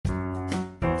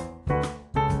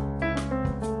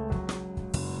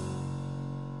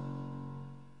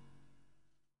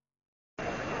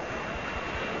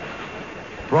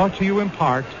Brought to you in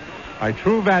part by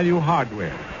True Value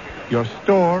Hardware, your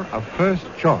store of first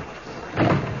choice.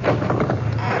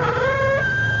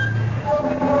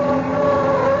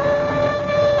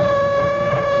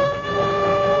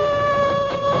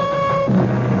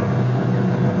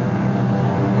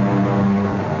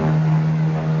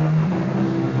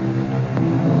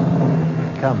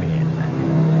 Come in.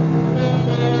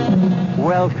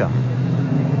 Welcome.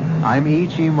 I'm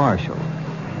E.G. Marshall.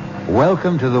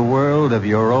 Welcome to the world of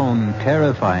your own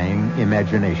terrifying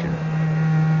imagination.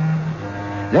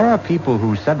 There are people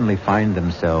who suddenly find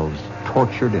themselves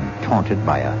tortured and taunted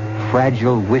by a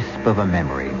fragile wisp of a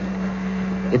memory.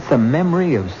 It's the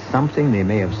memory of something they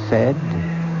may have said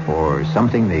or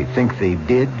something they think they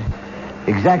did.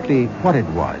 Exactly what it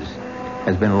was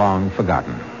has been long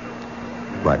forgotten.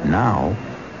 But now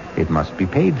it must be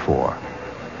paid for.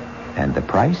 And the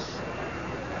price?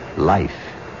 Life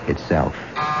itself.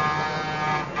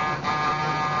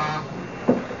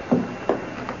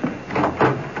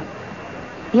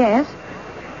 Yes?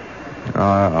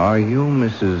 Are you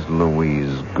Mrs.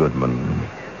 Louise Goodman?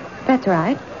 That's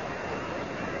right.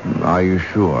 Are you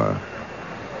sure?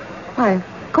 Why,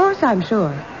 of course I'm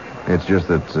sure. It's just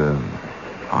that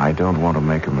I don't want to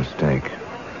make a mistake.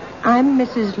 I'm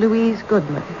Mrs. Louise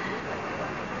Goodman.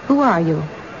 Who are you?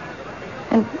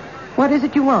 And what is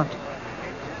it you want?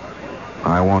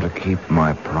 I want to keep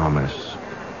my promise.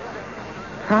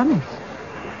 Promise?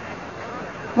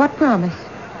 What promise?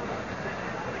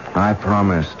 I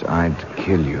promised I'd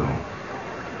kill you.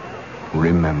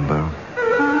 Remember?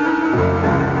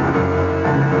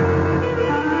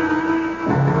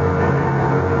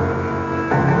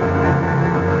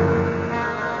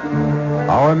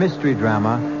 Our mystery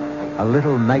drama, A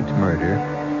Little Night Murder,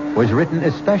 was written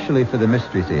especially for the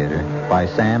Mystery Theater by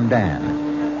Sam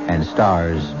Dan and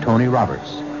stars Tony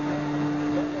Roberts.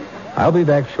 I'll be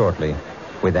back shortly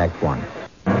with Act One.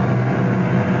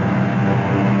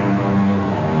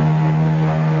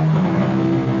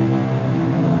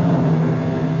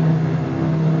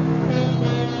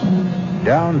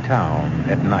 Downtown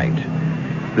at night,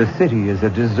 the city is a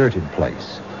deserted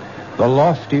place. The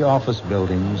lofty office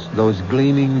buildings, those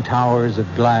gleaming towers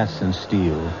of glass and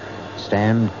steel,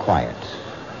 stand quiet,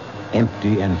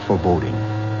 empty and foreboding,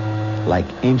 like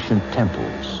ancient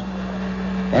temples.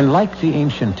 And like the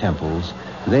ancient temples,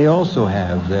 they also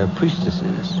have their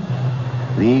priestesses.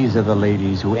 These are the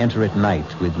ladies who enter at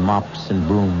night with mops and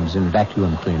brooms and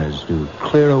vacuum cleaners to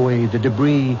clear away the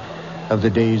debris of the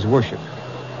day's worship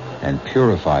and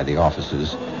purify the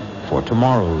offices for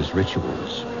tomorrow's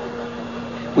rituals.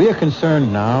 We are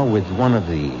concerned now with one of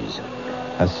these,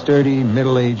 a sturdy,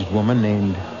 middle-aged woman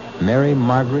named Mary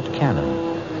Margaret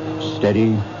Cannon.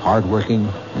 Steady, hard-working,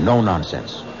 no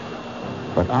nonsense.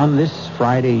 But on this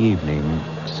Friday evening,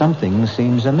 something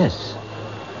seems amiss.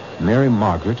 Mary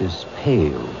Margaret is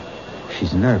pale.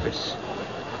 She's nervous.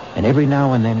 And every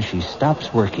now and then she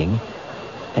stops working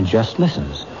and just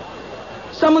listens.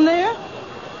 Someone there?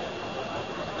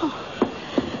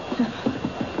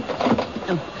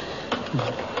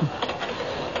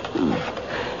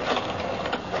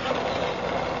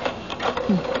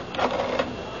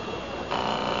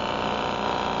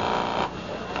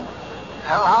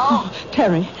 Hello?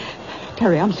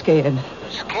 Terry, I'm scared.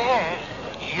 Scared?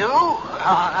 You?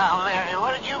 Oh, now, Mary,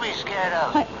 what did you be scared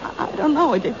of? I don't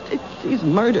know. It's these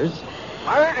murders.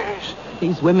 Murders?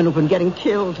 These women who've been getting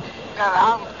killed. Well,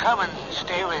 I'll come and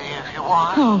stay with you if you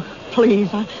want. Oh, please.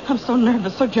 I'm so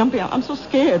nervous, so jumpy. I'm so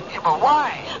scared. Yeah, but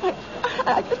why?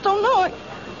 I just don't know.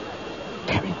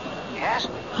 Terry. Yes?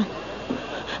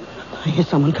 I hear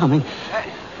someone coming.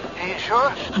 Are you sure?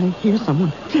 I hear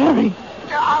someone. Terry.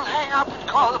 I'll hang up and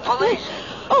call the police.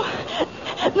 Oh,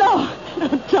 no,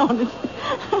 don't.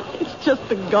 It's just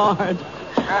the guard.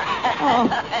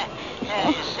 Yeah,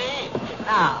 you see?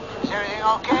 Now, is everything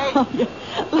okay? Oh, yeah.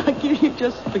 Look, you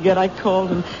just forget I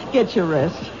called and get your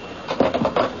rest.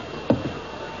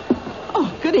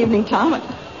 Oh, good evening, Tom.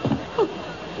 Oh,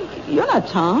 you're not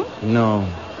Tom. No.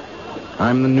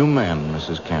 I'm the new man,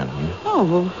 Mrs. Cannon. Oh,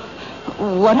 well,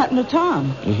 what happened to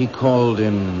Tom? He called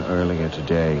in earlier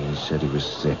today. He said he was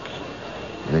sick.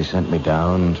 They sent me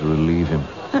down to relieve him.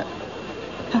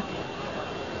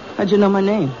 How'd you know my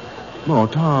name? Oh,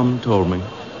 Tom told me.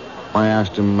 I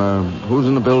asked him, who's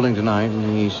in the building tonight,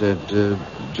 and he said,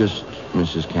 just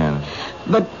Mrs. Cannon.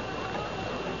 But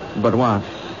what?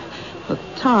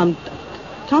 Tom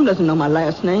doesn't know my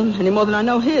last name any more than I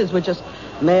know his. We're just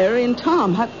Mary and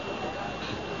Tom. How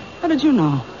did you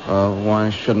know?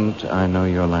 Why shouldn't I know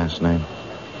your last name?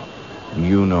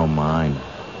 You know mine.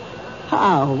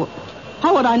 How?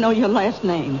 How would I know your last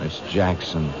name? It's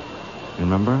Jackson.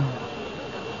 Remember?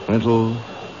 Little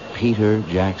Peter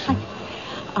Jackson?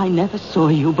 I never saw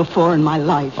you before in my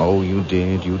life. Oh, you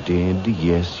did.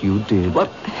 Yes, you did.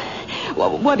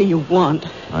 What do you want?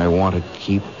 I want to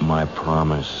keep my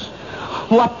promise.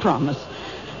 What promise?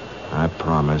 I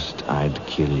promised I'd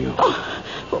kill you.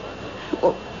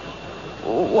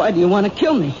 Why do you want to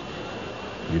kill me?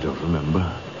 You don't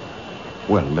remember?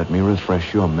 Well, let me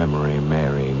refresh your memory,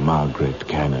 Mary Margaret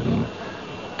Cannon.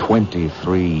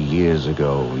 23 years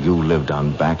ago, you lived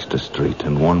on Baxter Street,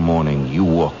 and one morning you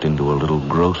walked into a little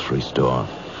grocery store.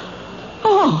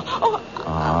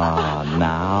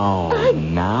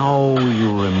 Now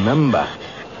you remember.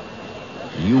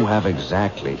 You have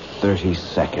exactly 30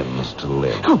 seconds to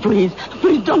live. Oh, please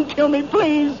don't kill me,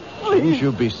 please. You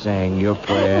should be saying your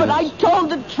prayers. But I told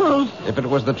the truth. If it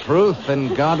was the truth,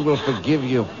 then God will forgive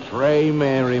you. Pray,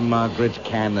 Mary Margaret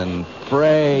Cannon.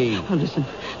 Pray. Oh, listen.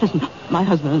 My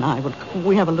husband and I,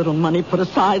 we have a little money put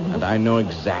aside. And I know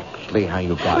exactly how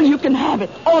you got it. You can have it.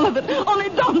 All of it. Only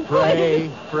don't Pray,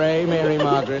 Mary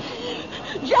Margaret.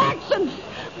 Jackson!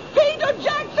 Peter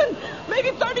Jackson!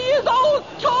 Maybe 30 years old,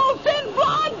 tall, thin,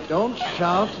 blonde. Don't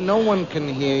shout. No one can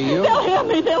hear you. They'll hear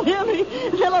me.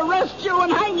 They'll arrest you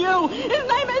and hang you. His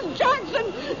name is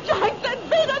Jackson. Jackson,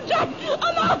 Peter Jackson.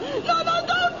 Oh, no,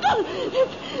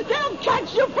 don't. They'll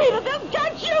catch you, Peter. They'll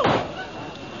catch you.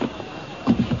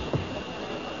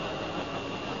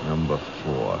 Number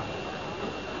 4.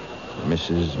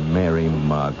 Mrs. Mary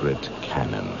Margaret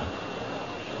Cannon.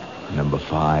 Number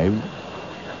 5,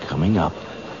 coming up,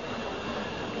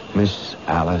 Miss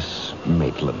Alice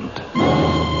Maitland.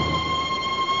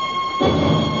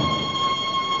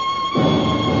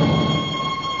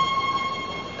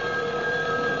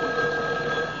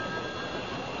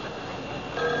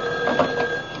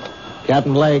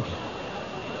 Captain Blake.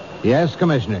 Yes,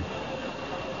 Commissioner.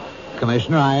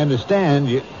 Commissioner, I understand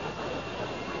you.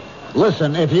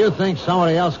 Listen, if you think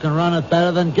somebody else can run it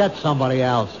better, then get somebody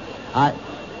else. I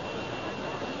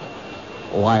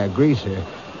agree, sir.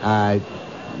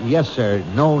 Yes, sir.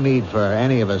 No need for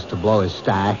any of us to blow his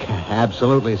stack.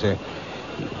 Absolutely, sir.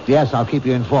 Yes, I'll keep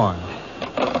you informed.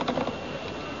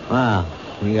 Wow,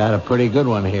 you got a pretty good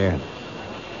one here.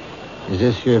 Is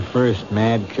this your first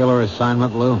mad killer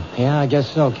assignment, Lou? Yeah, I guess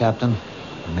so, Captain.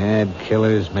 Mad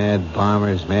killers, mad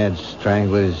bombers, mad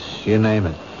stranglers, you name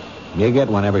it. You get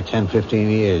one every 10, 15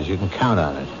 years. You can count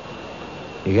on it.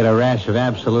 You get a rash of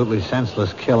absolutely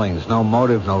senseless killings. No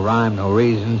motive, no rhyme, no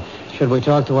reason. Should we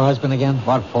talk to her husband again?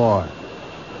 What for?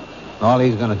 All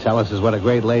he's going to tell us is what a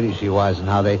great lady she was and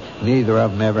how neither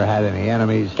of them ever had any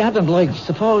enemies. Captain Blake,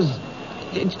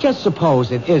 just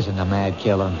suppose it isn't a mad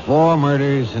killer. 4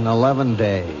 murders in 11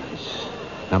 days.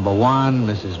 Number 1,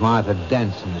 Mrs. Martha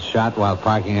Denson is shot while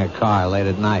parking her car late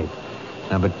at night.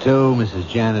 Number 2, Mrs.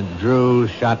 Janet Drew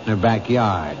shot in her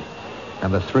backyard.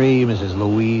 Number 3, Mrs.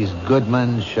 Louise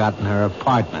Goodman shot in her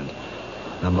apartment.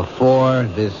 Number 4,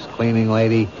 this cleaning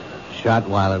lady shot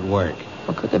while at work.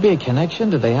 Well, could there be a connection?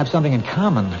 Did they have something in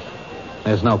common?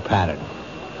 There's no pattern.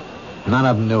 None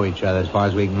of them knew each other as far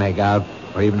as we can make out,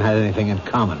 or even had anything in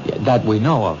common. Yeah, that we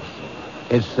know of.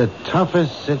 It's the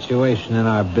toughest situation in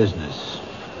our business.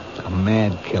 A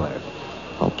mad killer.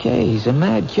 Okay, he's a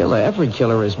mad killer. Every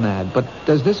killer is mad. But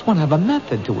does this one have a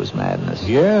method to his madness?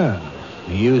 Yeah.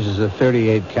 He uses a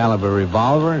 .38 caliber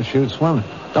revolver and shoots women.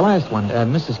 The last one,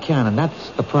 Mrs. Cannon, that's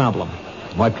the problem.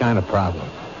 What kind of problem?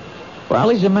 Well,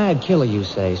 he's a mad killer, you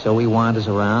say, so he wanders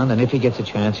around, and if he gets a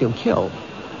chance, he'll kill.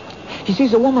 He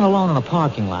sees a woman alone in a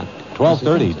parking lot.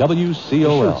 1230 WCOL. He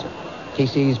shoots her. He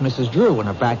sees Mrs. Drew in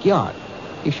her backyard.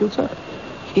 He shoots her.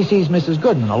 He sees Mrs.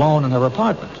 Goodman alone in her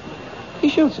apartment. He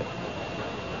shoots her.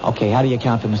 Okay, how do you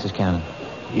account for Mrs. Cannon?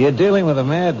 You're dealing with a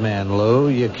madman, Lou.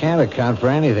 You can't account for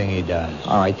anything he does.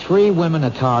 All right, 3 women are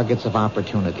targets of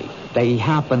opportunity. They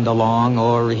happened along,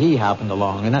 or he happened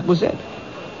along, and that was it.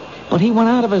 But he went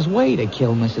out of his way to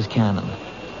kill Mrs. Cannon.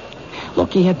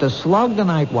 Look, he had to slug the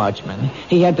night watchman.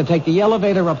 He had to take the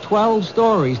elevator up 12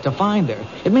 stories to find her.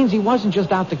 It means he wasn't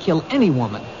just out to kill any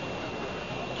woman.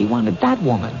 He wanted that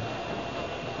woman.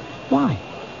 Why?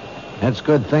 That's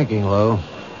good thinking, Lou.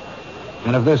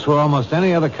 And if this were almost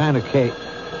any other kind of case...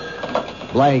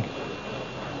 Blake.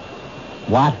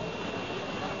 What?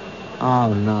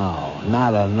 Oh, no.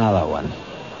 Not another one.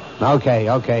 Okay,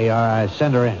 all right.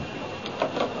 Send her in.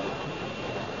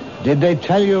 Did they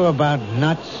tell you about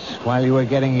nuts while you were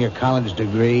getting your college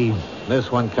degree? This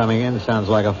one coming in sounds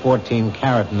like a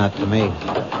 14-carat nut to me.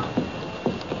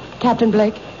 Captain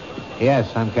Blake? Yes,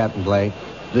 I'm Captain Blake.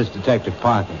 This Detective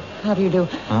Parker. How do you do?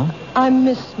 Huh? I'm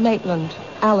Miss Maitland,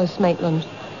 Alice Maitland.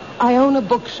 I own a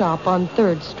bookshop on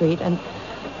 3rd Street, and...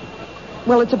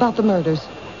 Well, it's about the murders.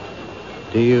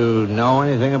 Do you know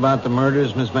anything about the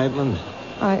murders, Miss Maitland?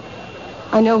 I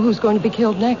know who's going to be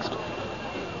killed next.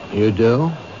 You do?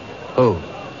 Who?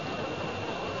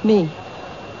 Me.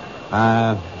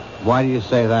 Why do you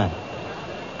say that?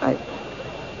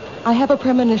 I have a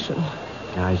premonition.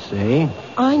 I see.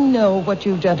 I know what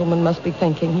you gentlemen must be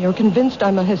thinking. You're convinced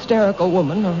I'm a hysterical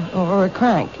woman or a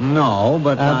crank. No,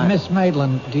 but Miss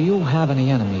Maitland, do you have any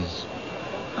enemies?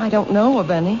 I don't know of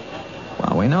any.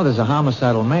 Well, we know there's a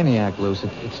homicidal maniac loose.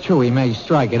 It's true he may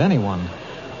strike at anyone.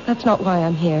 That's not why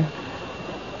I'm here.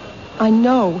 I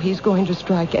know he's going to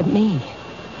strike at me.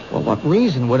 Well, what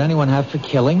reason would anyone have for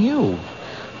killing you?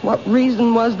 What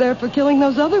reason was there for killing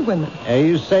those other women?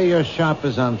 You say your shop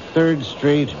is on 3rd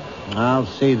Street. I'll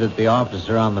see that the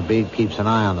officer on the beat keeps an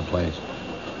eye on the place.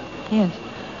 Yes.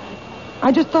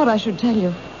 I just thought I should tell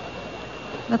you.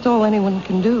 That's all anyone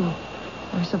can do,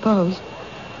 I suppose.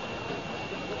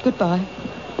 Goodbye.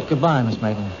 Goodbye, Miss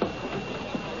Maitland.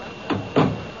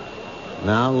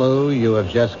 Now, Lou, you have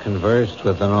just conversed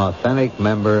with an authentic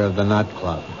member of the Nut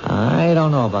Club. I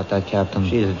don't know about that, Captain.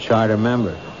 She's a charter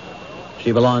member.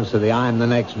 She belongs to the I'm the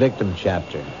Next Victim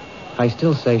chapter. I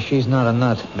still say she's not a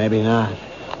nut. Maybe not.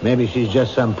 Maybe she's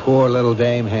just some poor little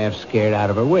dame half scared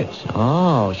out of her wits.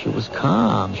 Oh, she was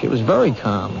calm. She was very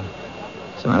calm.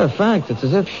 As a matter of fact, it's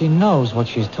as if she knows what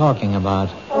she's talking about.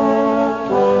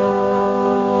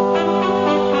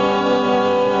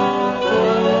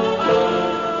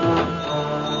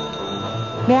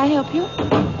 May I help you?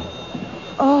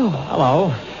 Oh.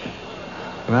 Hello.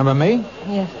 Remember me?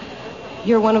 Yes.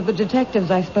 You're one of the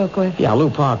detectives I spoke with. Yeah, Lou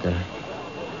Parker.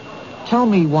 Tell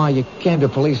me why you came to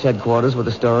police headquarters with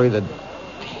a story that,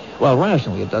 well,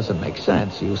 rationally, it doesn't make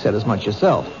sense. You said as much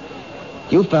yourself.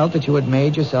 You felt that you had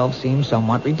made yourself seem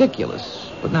somewhat ridiculous.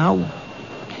 But now,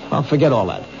 well, forget all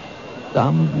that.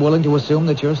 I'm willing to assume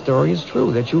that your story is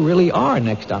true, that you really are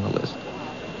next on the list.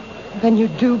 Then you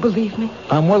do believe me?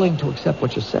 I'm willing to accept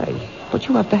what you say, but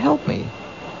you have to help me.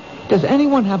 Does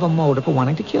anyone have a motive for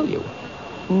wanting to kill you?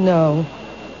 No.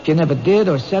 You never did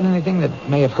or said anything that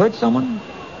may have hurt someone?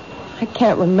 I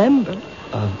can't remember.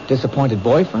 A disappointed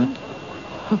boyfriend?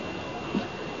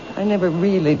 I never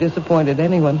really disappointed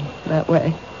anyone that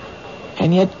way.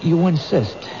 And yet you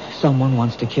insist someone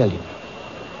wants to kill you.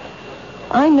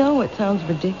 I know it sounds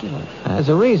ridiculous. There's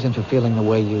a reason for feeling the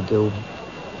way you do.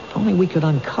 If only we could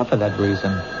uncover that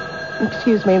reason.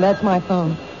 Excuse me, that's my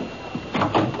phone.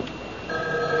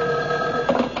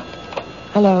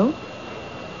 Hello?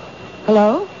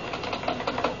 Hello?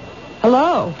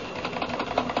 Hello?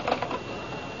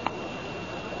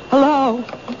 Hello?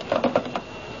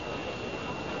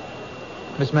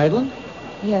 Miss Maitland?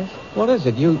 Yes. What is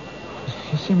it? You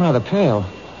seem rather pale.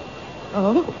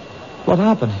 Oh? What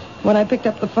happened? When I picked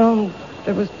up the phone,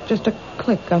 there was just a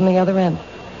click on the other end.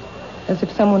 As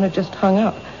if someone had just hung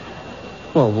up.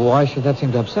 Well, why should that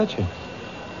seem to upset you?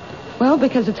 Well,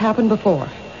 because it's happened before.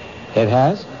 It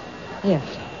has? Yes.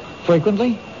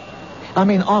 Frequently? I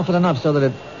mean, often enough so that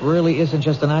it really isn't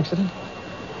just an accident?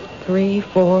 3,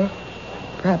 4,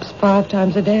 perhaps 5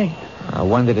 times a day.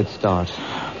 When did it start?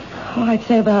 Oh, I'd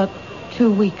say about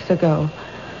 2 weeks ago.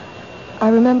 I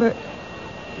remember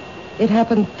it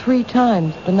happened 3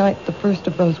 times the night the first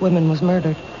of those women was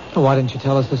murdered. Well, why didn't you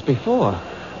tell us this before?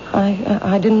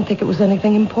 I didn't think it was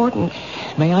anything important.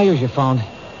 May I use your phone?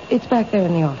 It's back there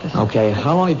in the office. Okay,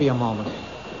 I'll only be a moment.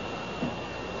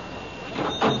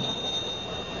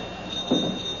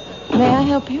 May I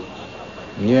help you?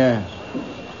 Yes.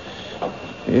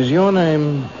 Is your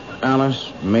name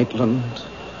Alice Maitland?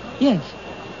 Yes.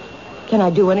 Can I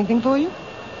do anything for you?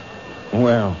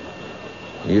 Well,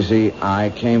 you see, I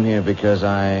came here because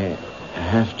I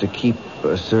have to keep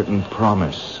a certain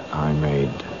promise I made.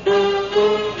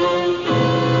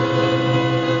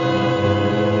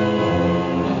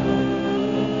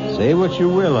 Say what you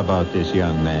will about this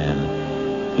young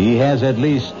man. He has at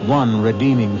least one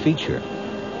redeeming feature.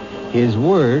 His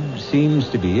word seems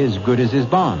to be as good as his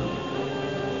bond.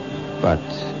 But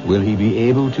will he be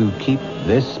able to keep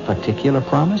this particular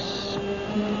promise?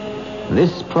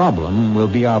 This problem will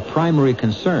be our primary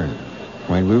concern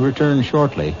when we return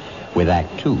shortly with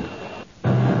Act 2.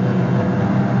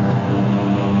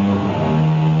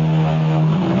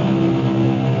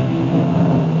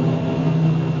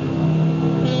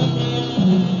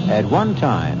 At one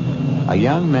time, a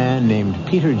young man named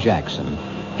Peter Jackson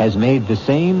has made the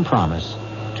same promise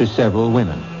to several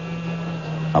women.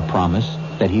 A promise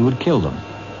that he would kill them.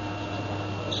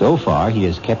 So far, he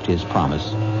has kept his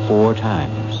promise 4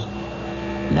 times.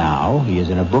 Now, he is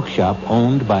in a bookshop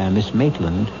owned by a Miss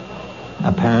Maitland,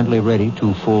 apparently ready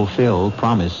to fulfill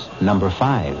promise number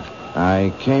 5.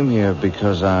 I came here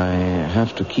because I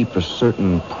have to keep a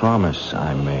certain promise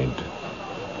I made.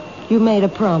 You made a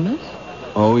promise?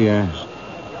 Oh, yes.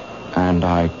 And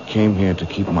I came here to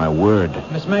keep my word.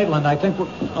 Miss Maitland, I think we're...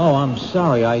 Oh, I'm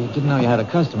sorry. I didn't know you had a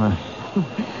customer.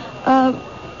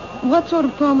 What sort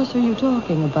of promise are you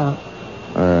talking about?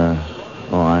 I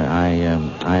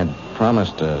had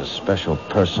promised a special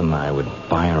person I would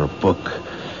buy her a book.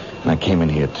 And I came in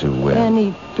here to...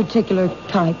 Any particular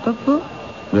type of book?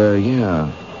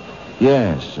 Yeah.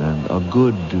 Yes, a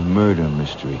good murder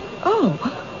mystery. Oh,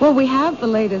 well, we have the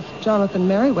latest Jonathan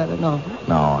Merriweather novel.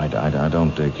 No, I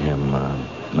don't dig him.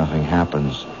 Nothing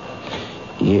happens.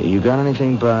 You got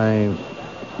anything by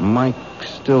Mike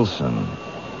Stilson?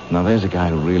 Now, there's a guy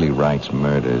who really writes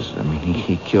murders. I mean,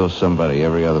 he kills somebody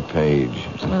every other page.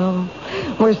 Oh,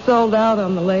 we're sold out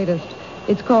on the latest.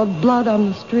 It's called Blood on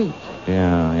the Streets.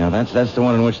 Yeah, that's the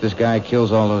one in which this guy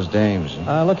kills all those dames.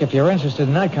 Look, if you're interested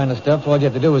in that kind of stuff, all you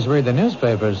have to do is read the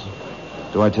newspapers.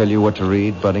 Do I tell you what to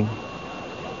read, buddy?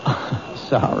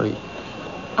 Sorry.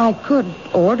 I could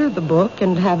order the book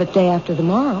and have it day after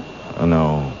tomorrow. Oh,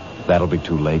 no. That'll be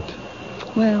too late.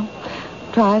 Well,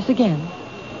 try us again.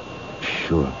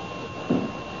 Sure.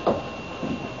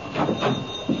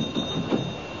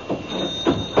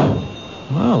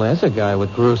 Well, there's a guy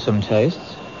with gruesome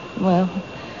tastes. Well,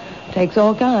 takes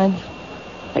all kinds.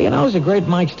 Hey, you know, he's a great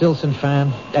Mike Stilson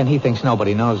fan, and he thinks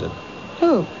nobody knows it.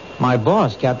 Who? My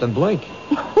boss, Captain Blake.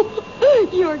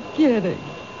 You're kidding.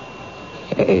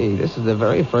 Hey, this is the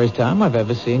very first time I've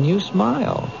ever seen you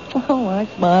smile. Oh, I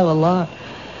smile a lot.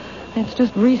 It's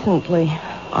just recently.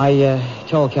 I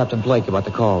told Captain Blake about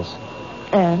the calls.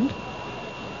 And?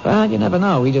 Well, you never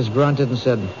know. He just grunted and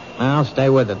said, I'll stay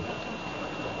with it.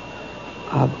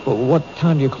 But what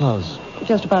time do you close?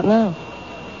 Just about now.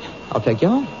 I'll take you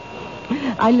home.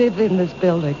 I live in this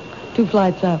building, 2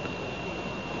 flights up.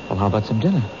 Well, how about some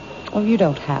dinner? Oh, you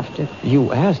don't have to.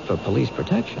 You asked for police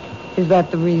protection. Is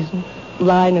that the reason?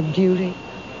 Line of duty?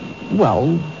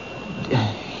 Well,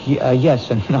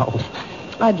 yes and no.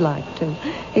 I'd like to.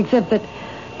 Except that,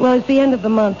 well, it's the end of the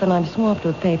month and I'm swamped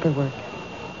with paperwork.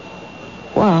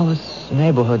 Well, this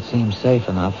neighborhood seems safe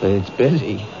enough. It's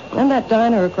busy. And that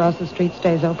diner across the street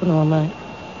stays open all night.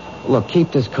 Look,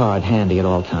 keep this card handy at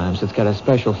all times. It's got a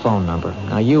special phone number.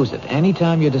 Now use it.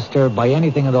 Anytime you're disturbed by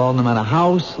anything at all, no matter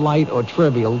how slight or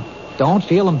trivial, don't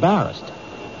feel embarrassed.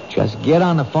 Just get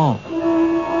on the phone.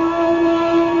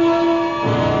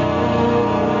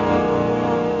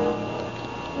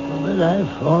 But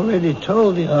I've already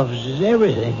told the officers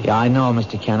everything. Yeah, I know,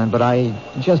 Mr. Cannon, but I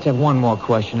just have one more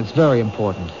question. It's very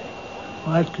important.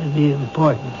 What could be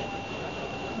important?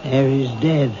 Mary's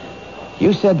dead.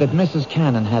 You said that Mrs.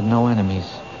 Cannon had no enemies.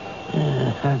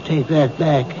 I'll take that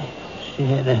back. She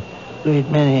had a great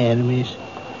many enemies.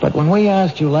 But when we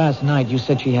asked you last night, you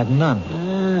said she had none.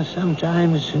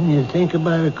 Sometimes when you think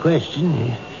about a question,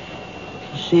 you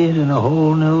see it in a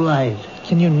whole new light.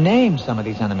 Can you name some of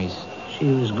these enemies? She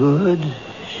was good.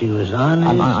 She was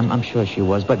honest. I'm sure she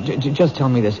was, but just tell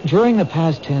me this. During the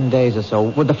past 10 days or so,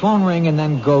 would the phone ring and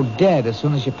then go dead as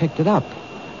soon as you picked it up?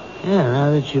 Yeah,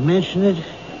 now that you mention it,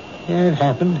 yeah, it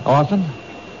happened. Often?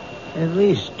 At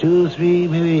least 2, 3,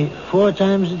 maybe 4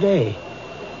 times a day.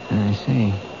 I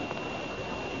see.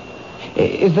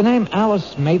 Is the name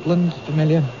Alice Maitland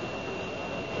familiar?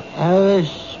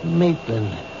 Alice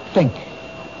Maitland. Think.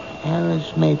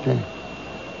 Alice Maitland.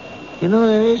 You know,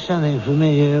 there is something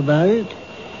familiar about it.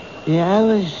 The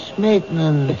Alice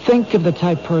Maitland. Think of the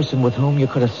type person with whom you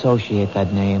could associate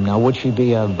that name. Now, would she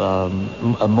be a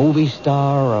movie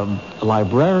star, a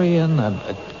librarian,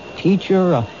 a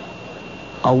teacher,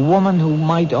 a woman who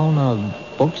might own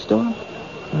a bookstore?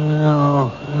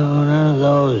 No, none of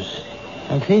those.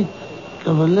 I think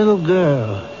of a little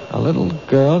girl. A little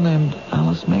girl named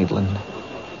Alice Maitland.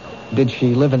 Did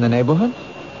she live in the neighborhood?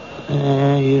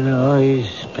 You know, these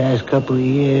past couple of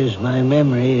years, my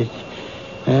memory,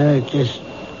 it just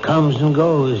comes and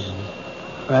goes.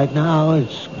 Right now,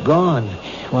 it's gone.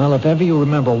 Well, if ever you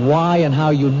remember why and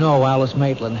how you know Alice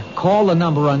Maitland, call the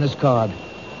number on this card.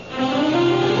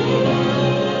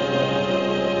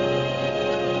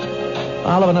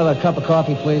 I'll have another cup of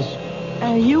coffee, please.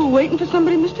 Are you waiting for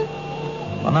somebody, mister?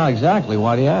 Well, not exactly.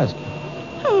 Why do you ask?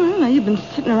 Oh, well, now you've been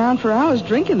sitting around for hours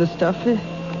drinking the stuff.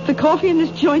 The coffee in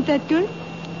this joint that good?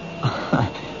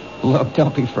 Look,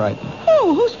 don't be frightened.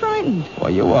 Oh, who's frightened? Well,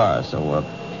 you are, so,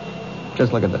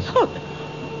 just look at this.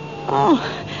 Oh,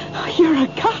 you're a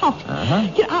cop. Uh-huh.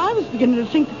 Yeah, I was beginning to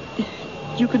think that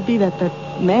you could be that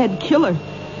mad killer.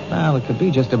 Well, it could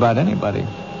be just about anybody.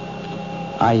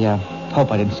 I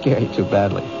hope I didn't scare you too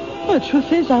badly. Well, the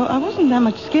truth is, I wasn't that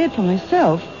much scared for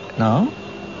myself. No?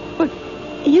 But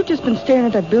You've just been staring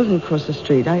at that building across the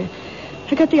street. I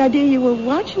got the idea you were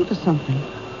watching for something.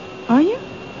 Are you?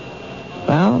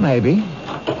 Well, maybe.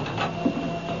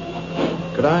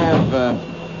 Could I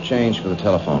have change for the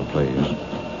telephone, please?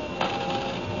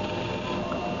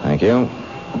 Thank you.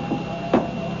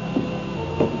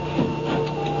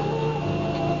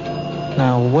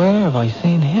 Now, where have I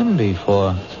seen him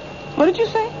before? What did you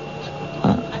say?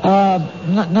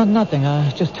 Nothing. I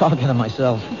was just talking to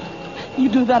myself. You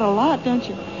do that a lot, don't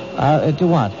you? Do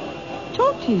what?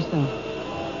 Talk to yourself.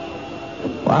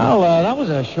 Well, that was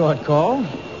a short call.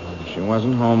 She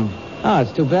wasn't home. Oh,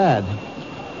 it's too bad.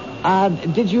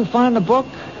 Did you find the book?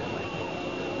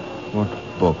 What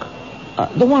book?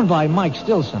 The one by Mike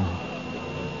Stilson.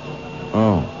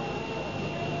 Oh.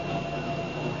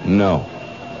 No.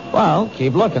 Well,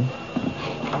 keep looking.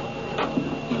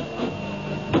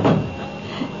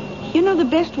 You know the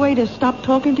best way to stop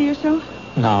talking to yourself?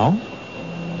 No.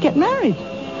 Get married.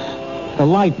 The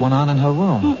light went on in her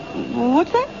room.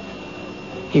 What's that?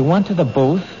 He went to the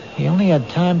booth. He only had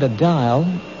time to dial,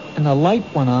 and the light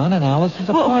went on in Alice's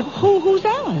apartment. Who's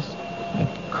Alice? It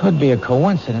could be a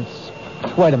coincidence.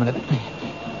 Wait a minute.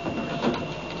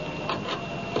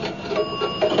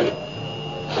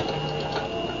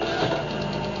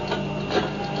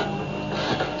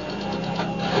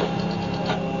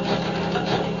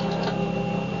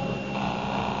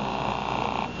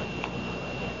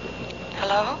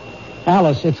 Hello?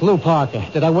 Alice, it's Lou Parker.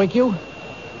 Did I wake you?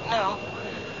 No.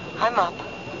 I'm up.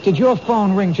 Did your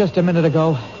phone ring just a minute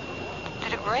ago?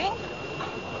 Did it ring?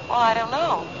 Well, I don't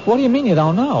know. What do you mean you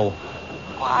don't know?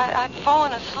 Well, I'd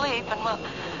fallen asleep, and, well,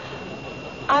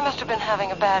 I must have been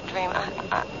having a bad dream.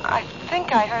 I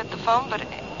think I heard the phone, but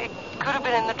it could have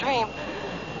been in the dream.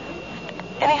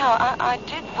 Anyhow, I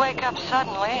did wake up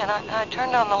suddenly, and I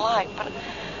turned on the light, but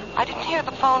I didn't hear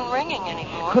the phone ringing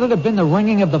anymore. Could it have been the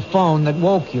ringing of the phone that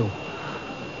woke you?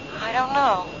 I don't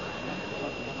know.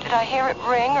 Did I hear it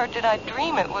ring, or did I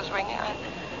dream it was ringing?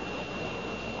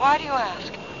 Why do you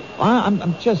ask? Well,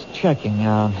 I'm just checking.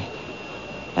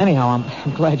 Anyhow,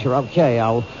 I'm glad you're okay.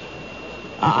 I'll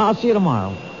see you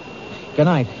tomorrow. Good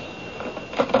night.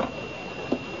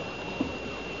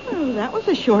 Oh, that was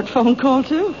a short phone call,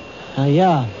 too.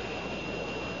 Yeah.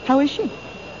 How is she?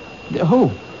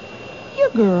 Who? Your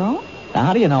girl.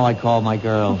 How do you know I call my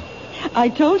girl? I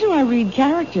told you I read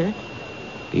character.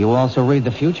 Do you also read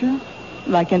the future?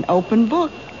 Like an open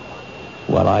book.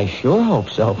 Well, I sure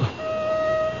hope so.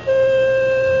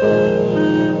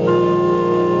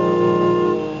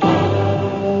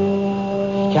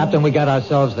 Captain, we got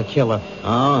ourselves the killer.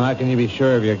 Oh, how can you be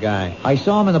sure of your guy? I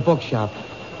saw him in the bookshop.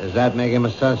 Does that make him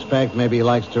a suspect? Maybe he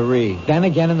likes to read. Then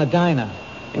again in the diner.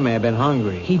 He may have been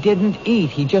hungry. He didn't eat.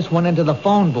 He just went into the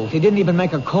phone booth. He didn't even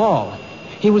make a call.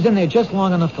 He was in there just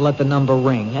long enough to let the number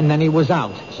ring, and then he was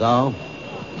out. So?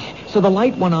 So the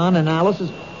light went on in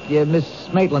Alice's, Miss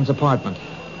Maitland's apartment.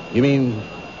 You mean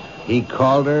he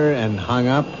called her and hung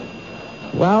up?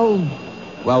 Well,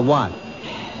 Well, what?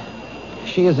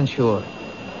 she isn't sure.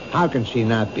 How can she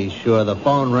not be sure? The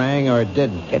phone rang or it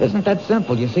didn't? It isn't that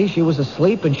simple. You see, she was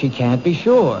asleep and she can't be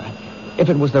sure. If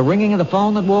it was the ringing of the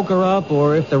phone that woke her up,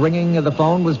 or if the ringing of the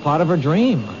phone was part of her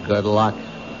dream. Good luck.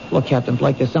 Look, Captain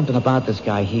Blake, there's something about this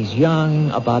guy. He's young,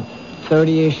 about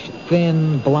 30-ish,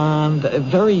 thin, blonde, a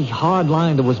very hard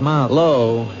line to his mouth.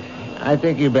 Lou, I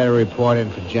think you better report in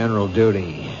for general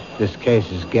duty. This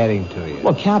case is getting to you.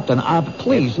 Well, Captain,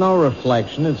 please. It's no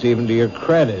reflection. It's even to your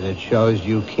credit. It shows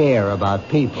you care about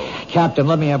people. Captain,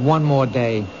 let me have one more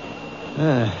day.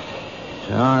 All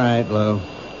right, Lou.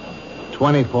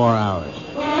 24 hours.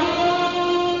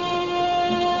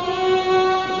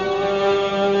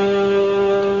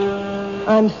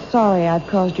 I'm sorry I've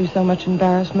caused you so much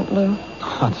embarrassment, Lou.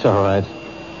 That's all right.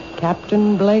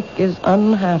 Captain Blake is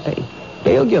unhappy.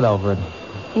 He'll get over it.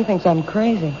 He thinks I'm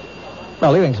crazy.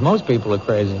 Well, he thinks most people are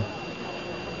crazy.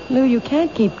 Lou, you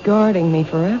can't keep guarding me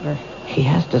forever. He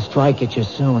has to strike at you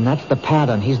soon. That's the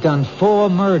pattern. He's done 4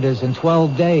 murders in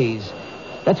 12 days.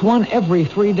 That's one every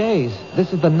 3 days.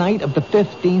 This is the night of the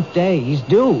 15th day. He's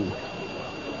due.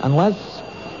 Unless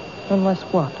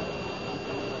what?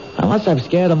 Unless I've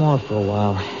scared him off for a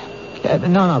while.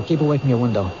 No, keep away from your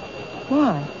window.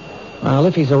 Why? Well,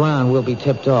 if he's around, we'll be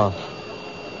tipped off.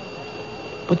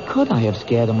 But could I have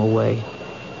scared him away?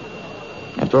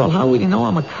 After all, how would he know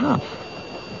I'm a cop?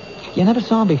 You never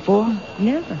saw him before?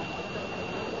 Never.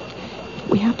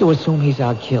 We have to assume he's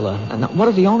our killer. And what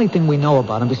is the only thing we know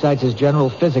about him besides his general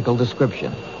physical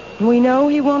description? We know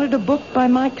he wanted a book by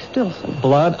Mike Stilson.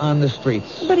 Blood on the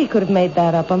streets. But he could have made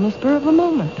that up on the spur of the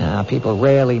moment. People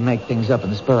rarely make things up in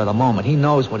the spur of the moment. He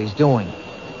knows what he's doing.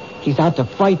 He's out to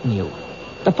frighten you.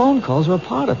 The phone calls are a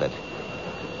part of it.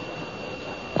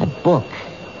 That book.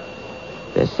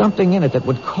 There's something in it that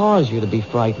would cause you to be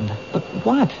frightened. But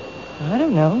what? I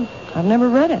don't know. I've never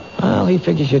read it. Well, he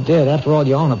figures you did. After all,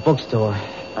 you own a bookstore.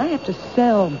 I have to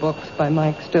sell books by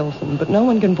Mike Stilson, but no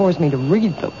one can force me to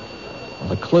read them. Well,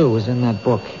 the clue is in that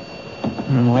book.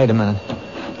 Wait a minute.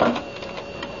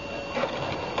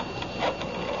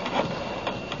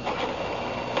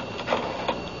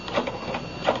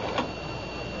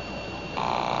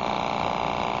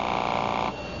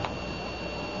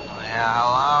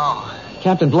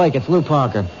 Captain Blake, it's Lou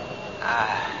Parker.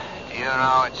 Do you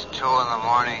know it's 2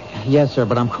 a.m? Yes, sir,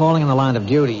 but I'm calling in the line of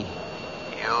duty.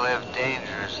 You live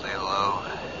dangerously, Lou.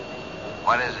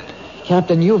 What is it?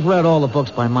 Captain, you've read all the books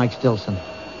by Mike Stilson.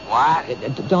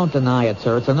 What? Don't deny it,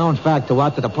 sir. It's a known fact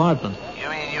throughout the department. You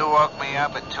mean you woke me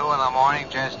up at 2 a.m.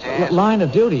 just to ask? Line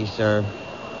of duty, sir.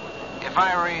 If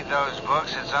I read those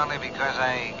books, it's only because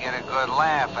I get a good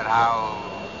laugh at how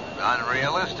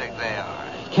unrealistic they are.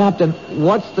 Captain,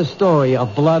 what's the story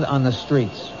of Blood on the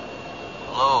Streets?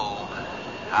 Lou,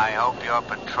 I hope your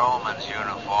patrolman's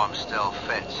uniform still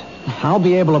fits. I'll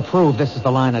be able to prove this is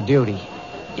the line of duty.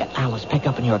 Yeah, Alice, pick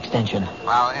up in your extension.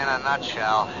 Well, in a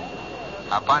nutshell,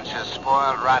 a bunch of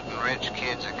spoiled, rotten, rich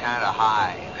kids are kind of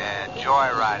high. They're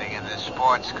joyriding in this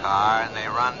sports car, and they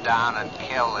run down and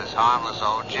kill this harmless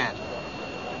old gent.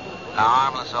 The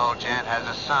harmless old gent has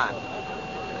a son.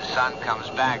 The son comes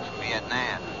back from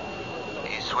Vietnam.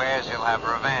 He swears he'll have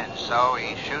revenge, so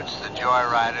he shoots the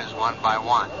joyriders one by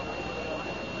one.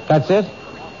 That's it?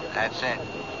 That's it.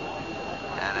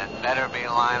 And it better be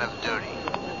line of duty.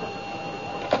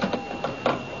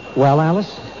 Well,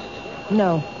 Alice?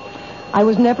 No. I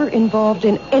was never involved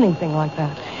in anything like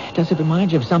that. Does it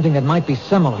remind you of something that might be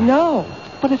similar? No.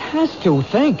 But it has to.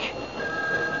 Think.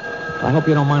 I hope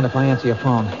you don't mind if I answer your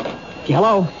phone.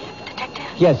 Hello? Detective?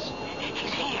 Yes.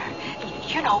 He's here.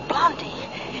 You know, Blondie.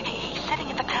 He's sitting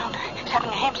at the counter. He's having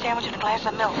a ham sandwich and a glass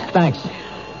of milk. Thanks.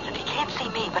 Look, he can't see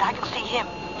me, but I can see him.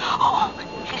 Oh,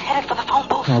 he's headed for the phone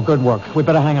booth. Oh, good work. We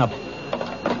better hang up.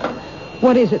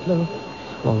 What is it, Lou?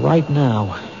 Well, right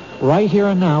now, right here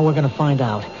and now, we're going to find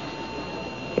out.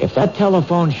 If that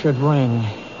telephone should ring...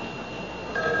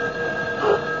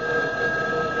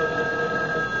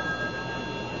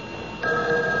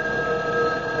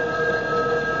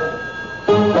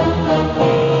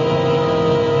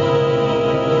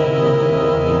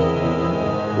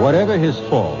 Whatever his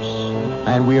faults,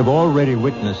 and we have already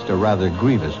witnessed a rather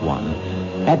grievous one,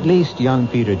 at least young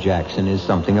Peter Jackson is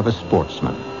something of a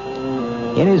sportsman.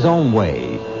 In his own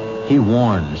way, he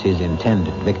warns his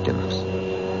intended victims.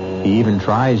 He even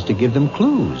tries to give them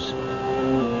clues.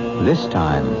 This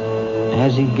time,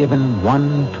 has he given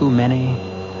one too many?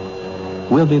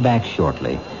 We'll be back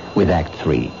shortly with Act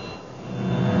 3.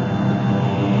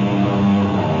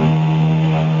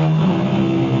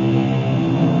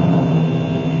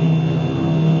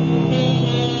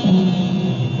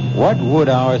 What would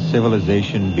our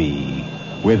civilization be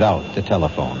without the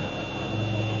telephone?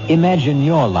 Imagine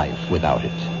your life without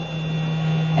it.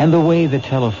 And the way the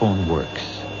telephone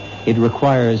works, it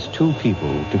requires two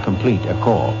people to complete a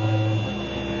call.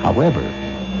 However,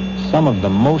 some of the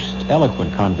most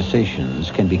eloquent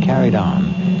conversations can be carried on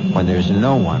when there's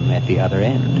no one at the other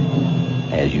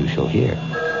end, as you shall hear.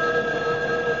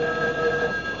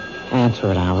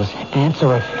 Answer it, Alice.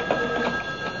 Answer it.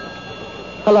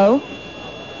 Hello?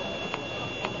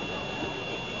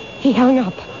 He hung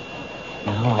up.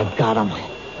 Now I've got him.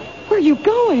 Where are you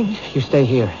going? You stay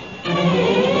here.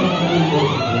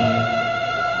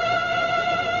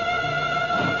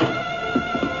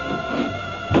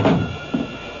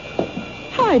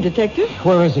 Hi, Detective.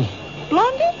 Where is he?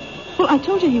 Blondie? Well, I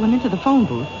told you he went into the phone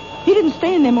booth. He didn't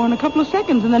stay in there more than a couple of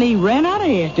seconds, and then he ran out of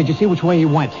here. Did you see which way he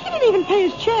went? He didn't even pay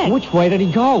his check. Which way did he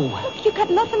go? Look, you got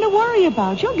nothing to worry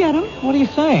about. You'll get him. What are you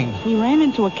saying? He ran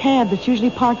into a cab that's usually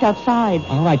parked outside.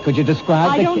 All right, could you describe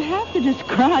I don't have to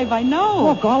describe. I know.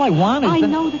 Look, all I want is... I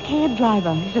know the cab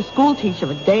driver. He's a school teacher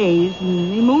for days,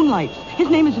 and he moonlights. His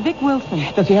name is Vic Wilson.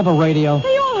 Does he have a radio?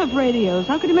 They all have radios.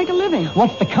 How could he make a living?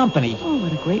 What's the company? Oh,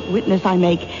 what a great witness I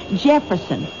make.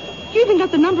 Jefferson. You even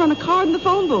got the number on a card in the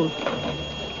phone booth.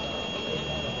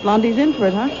 Blondie's in for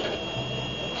it, huh?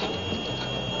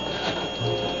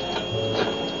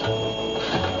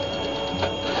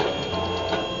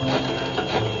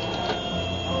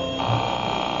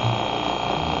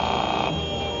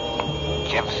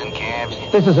 Jefferson cabs?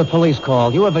 This is a police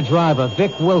call. You have a driver,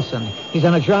 Vic Wilson. He's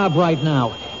on a job right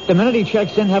now. The minute he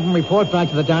checks in, have him report back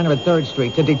to the diner at 3rd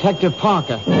Street, to Detective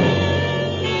Parker.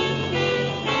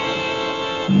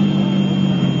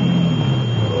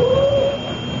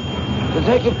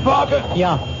 Detective Parker?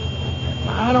 Yeah.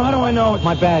 How do I know?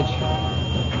 My badge.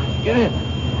 Get in.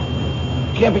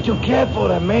 Can't be too careful.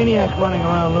 That maniac running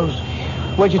around loose.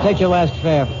 Where'd you take your last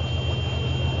fare?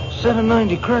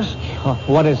 790, Chris. Oh,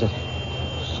 what is it?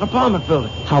 It's an apartment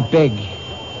building. How big?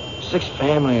 6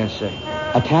 family, I say.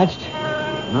 Attached?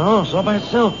 No, it's all by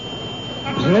itself.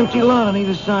 There's an empty lot on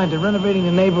either side. They're renovating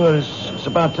the neighborhood. It's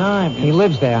about time. He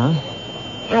lives there, huh?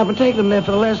 Yeah, I've been taking him there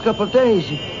for the last couple of days.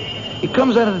 He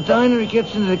comes out of the diner, he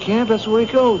gets into the camp, that's where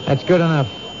he goes. That's good enough.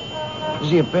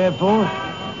 Is he a bad boy?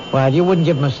 Well, you wouldn't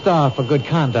give him a star for good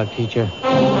conduct, teacher.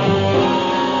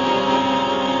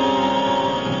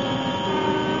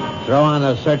 Throw on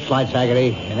the searchlights, Haggerty,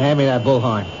 and hand me that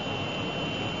bullhorn.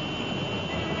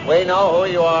 We know who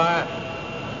you are,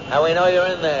 and we know you're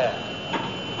in there.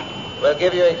 We'll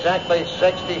give you exactly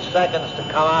 60 seconds to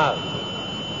come out.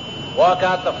 Walk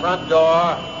out the front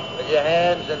door with your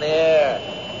hands in the air.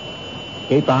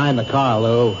 Keep behind the car,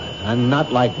 Lou. A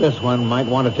nut like this one might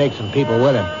want to take some people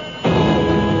with him.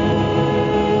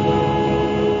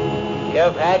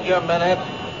 You've had your minute.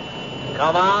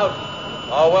 Come out,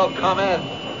 or we'll come in.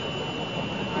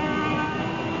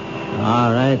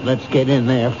 All right, let's get in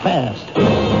there fast.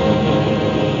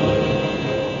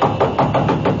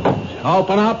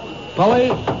 Open up,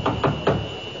 police.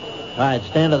 All right,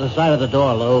 stand to the side of the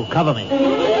door, Lou. Cover me.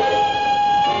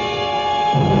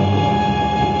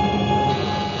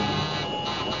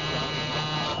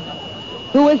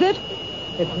 Who is it?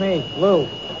 It's me, Lou.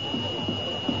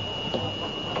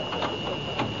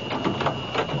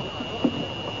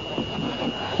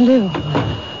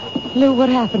 Lou, what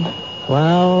happened?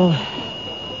 Well,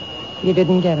 You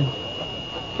didn't get him.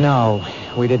 no,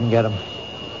 we didn't get him.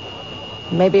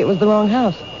 Maybe it was the wrong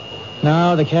house.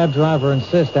 No, the cab driver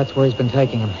insists that's where he's been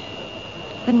taking him.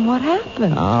 Then what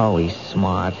happened? Oh, he's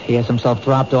smart. He has himself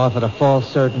dropped off at a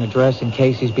false certain address in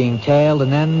case he's being tailed,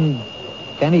 and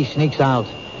then he sneaks out.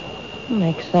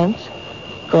 Makes sense.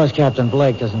 Of course, Captain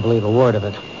Blake doesn't believe a word of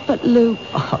it. But, Lou...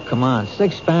 Oh, come on.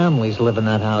 6 families live in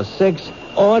that house. 6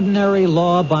 ordinary,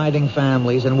 law-abiding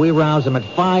families, and we rouse them at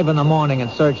 5 in the morning and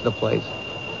search the place.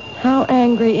 How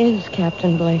angry is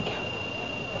Captain Blake?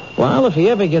 Well, if he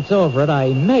ever gets over it, I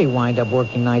may wind up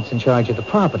working nights in charge of the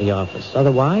property office.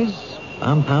 Otherwise,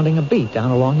 I'm pounding a beat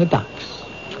down along the docks.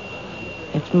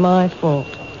 It's my fault.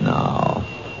 No.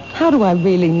 How do I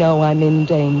really know I'm in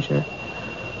danger?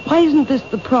 Why isn't this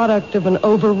the product of an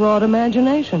overwrought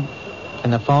imagination?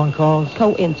 And the phone calls?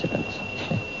 Coincidence.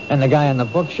 And the guy in the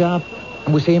bookshop?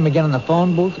 And we see him again in the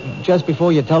phone booth just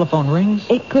before your telephone rings?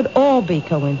 It could all be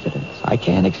coincidence. I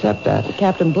can't accept that.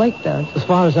 Captain Blake does. As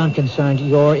far as I'm concerned,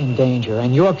 you're in danger,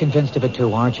 and you're convinced of it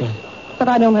too, aren't you? But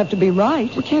I don't have to be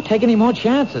right. We can't take any more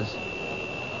chances.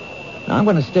 Now, I'm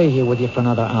going to stay here with you for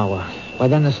another hour. By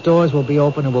then, the stores will be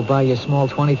open, and we'll buy you a small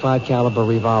 .25 caliber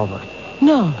revolver.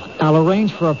 No. I'll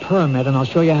arrange for a permit, and I'll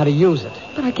show you how to use it.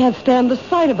 But I can't stand the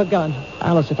sight of a gun.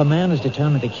 Alice, if a man is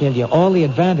determined to kill you, all the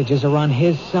advantages are on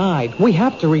his side. We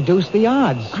have to reduce the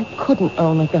odds. I couldn't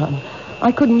own a gun.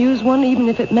 I couldn't use one even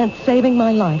if it meant saving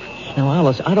my life. Now,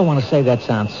 Alice, I don't want to say that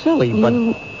sounds silly, but...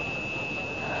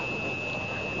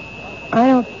 I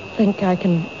don't think I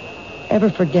can ever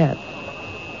forget.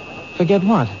 Forget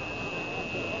what?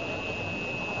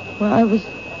 Well, I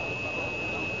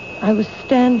was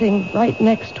standing right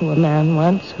next to a man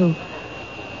once who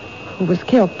was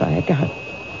killed by a gun.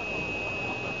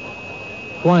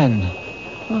 When?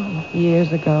 Oh,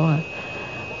 years ago.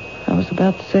 I was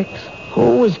about 6.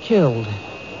 Who was killed?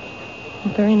 A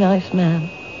very nice man.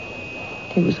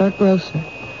 He was our grocer,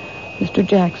 Mr.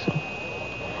 Jackson.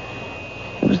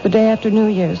 It was the day after New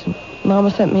Year's, and Mama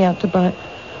sent me out to buy...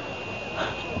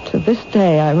 To this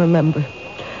day, I remember.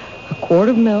 A quart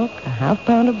of milk, a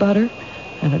half-pound of butter,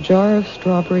 and a jar of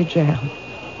strawberry jam.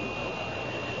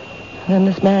 Then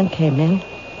this man came in.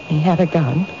 He had a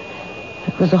gun.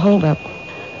 It was a holdup.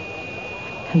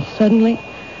 And suddenly,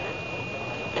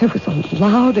 there was a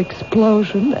loud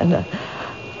explosion and a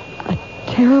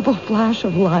terrible flash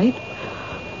of light.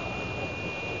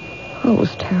 Oh, it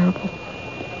was terrible.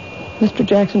 Mr.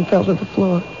 Jackson fell to the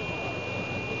floor.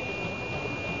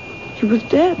 He was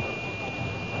dead.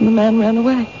 And the man ran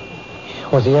away.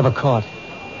 Was he ever caught?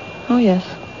 Oh, yes.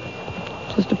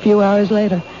 Just a few hours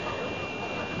later.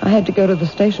 I had to go to the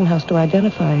station house to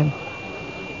identify him.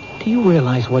 Do you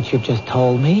realize what you've just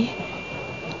told me?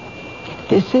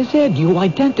 This is it. You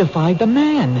identified the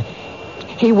man.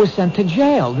 He was sent to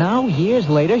jail. Now, years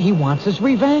later, he wants his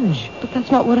revenge. But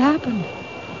that's not what happened.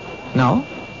 No?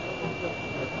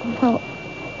 Well,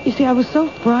 you see, I was so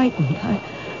frightened. I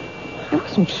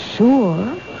wasn't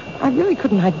sure. I really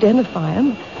couldn't identify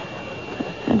him.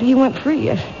 And he went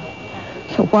free.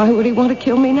 So why would he want to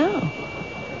kill me now?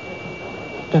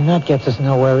 Then that gets us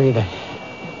nowhere either.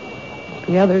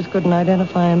 The others couldn't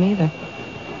identify him either.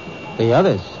 The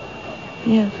others?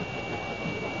 Yes.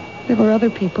 There were other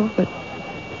people, but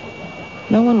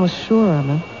no one was sure of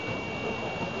him.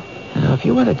 Now, if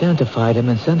you had identified him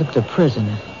and sent him to prison,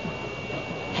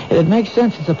 it'd make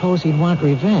sense to suppose he'd want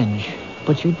revenge,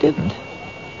 but you didn't.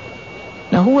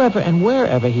 Now, whoever and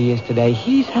wherever he is today,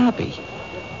 he's happy.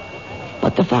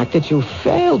 But the fact that you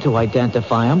failed to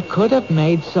identify him could have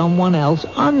made someone else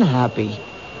unhappy.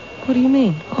 What do you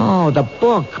mean? Oh, the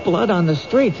book, Blood on the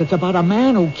Streets. It's about a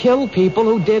man who killed people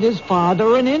who did his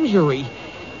father an injury.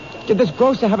 Did this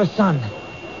grocer have a son?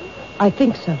 I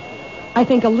think so. I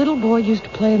think a little boy used to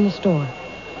play in the store.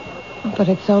 But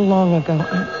it's so long ago.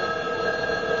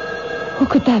 Who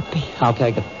could that be? I'll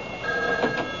take it.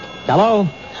 Hello?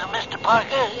 Mr. Parker,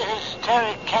 it's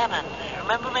Terry Cannon.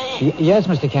 Remember me? Yes,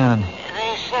 Mr. Cannon.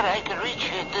 They said I could reach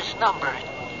you at this number.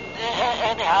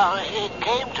 Anyhow, it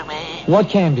came to me. What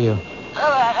came to you?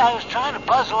 Well, I was trying to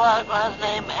puzzle out why the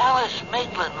name Alice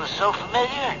Maitland was so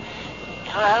familiar.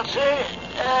 Well, sir,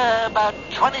 about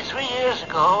 23 years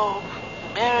ago,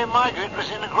 Mary Margaret was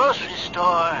in a grocery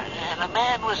store, and a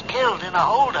man was killed in a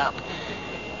holdup.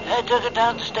 I took her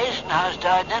down to the station house to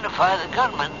identify the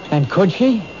gunman. And could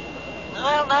she?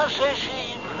 Well, no, sir,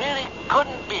 she really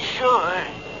couldn't be sure.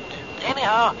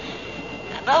 Anyhow,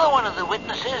 another one of the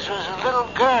witnesses was a little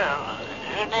girl.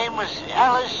 Her name was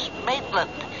Alice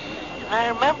Maitland. And I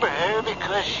remember her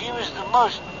because she was the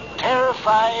most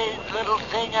terrified little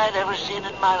thing I'd ever seen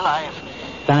in my life.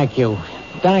 Thank you.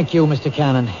 Thank you, Mr.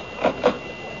 Cannon.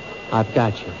 I've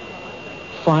got you.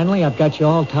 Finally, I've got you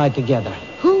all tied together.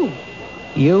 Who?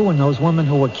 You and those women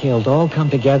who were killed all come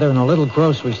together in a little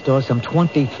grocery store some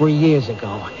 23 years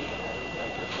ago.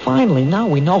 Finally, now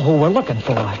we know who we're looking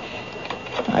for.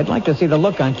 I'd like to see the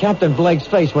look on Captain Blake's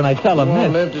face when I tell him You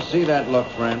won't this. live to see that look,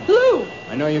 friend. Lou!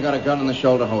 I know you got a gun in the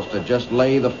shoulder holster. Just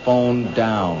lay the phone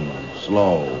down.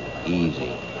 Slow.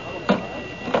 Easy.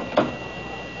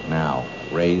 Now,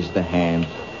 raise the hand.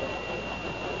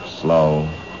 Slow.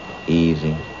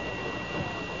 Easy.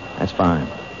 That's fine.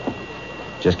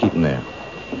 Just keep him there.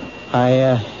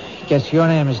 I guess your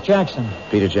name is Jackson.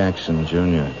 Peter Jackson,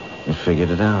 Jr. You figured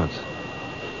it out.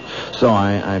 So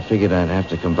I figured I'd have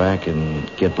to come back and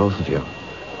get both of you.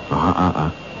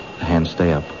 Hands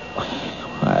stay up.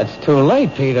 Well, it's too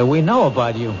late, Peter. We know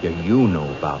about you. Yeah, you know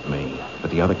about me,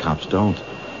 but the other cops don't.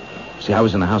 See, I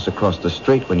was in the house across the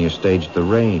street when you staged the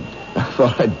raid. I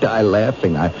thought I'd die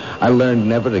laughing. I learned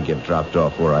never to get dropped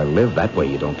off where I live. That way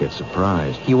you don't get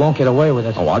surprised. You won't get away with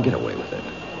it. Oh, I'll get away with it.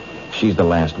 She's the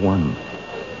last one.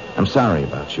 I'm sorry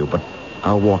about you, but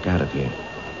I'll walk out of here.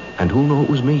 And who'll know it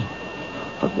was me?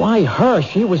 But why her?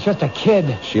 She was just a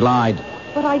kid. She lied.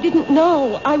 But I didn't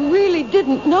know. I really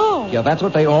didn't know. Yeah, that's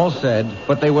what they all said,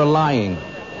 but they were lying.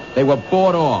 They were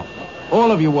bought off.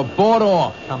 All of you were bought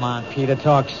off. Come on, Peter,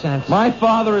 talk sense. My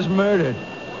father is murdered,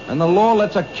 and the law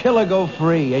lets a killer go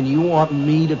free, and you want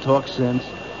me to talk sense?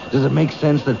 Does it make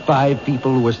sense that 5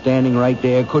 people who were standing right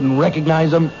there couldn't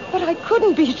recognize him? But I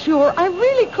couldn't be sure. I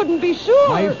really couldn't be sure.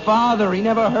 My father, he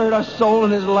never hurt a soul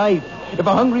in his life. If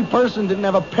a hungry person didn't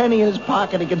have a penny in his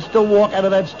pocket, he could still walk out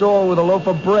of that store with a loaf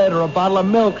of bread or a bottle of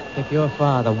milk. If your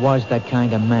father was that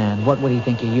kind of man, what would he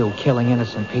think of you, killing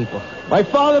innocent people? My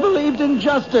father believed in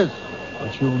justice.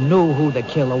 But you knew who the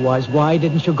killer was. Why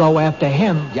didn't you go after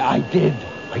him? Yeah, I did,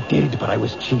 but I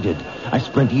was cheated. I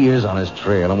spent years on his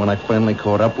trail, and when I finally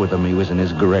caught up with him, he was in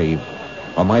his grave.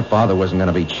 Well, my father wasn't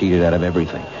going to be cheated out of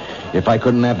everything. If I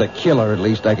couldn't have the killer, at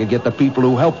least I could get the people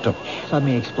who helped him. Let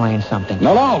me explain something.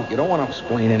 No, you don't want to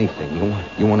explain anything.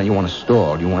 You want to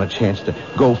stall. You want a chance to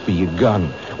go for your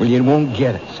gun. Well, you won't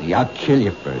get it. See, I'll kill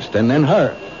you first, and then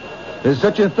her. There's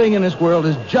such a thing in this world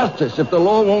as justice. If the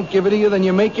law won't give it to you, then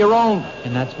you make your own.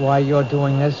 And that's why you're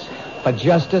doing this? For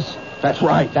justice? That's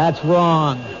right. That's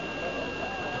wrong.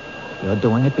 You're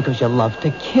doing it because you love to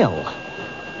kill.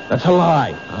 That's a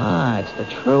lie. Ah, it's the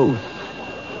truth.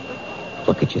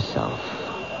 Look at yourself.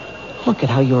 Look at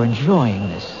how you're enjoying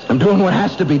this. I'm doing what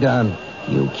has to be done.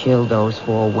 You killed those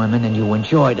 4 women and you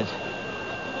enjoyed it.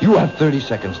 You have 30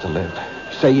 seconds to live.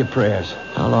 Say your prayers.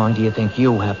 How long do you think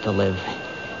you have to live?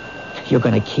 You're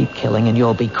going to keep killing and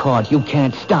you'll be caught. You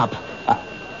can't stop.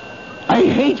 I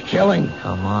hate killing.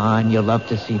 Come on, you love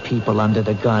to see people under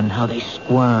the gun, how they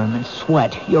squirm and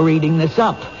sweat. You're eating this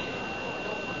up.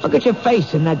 Look at your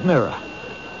face in that mirror.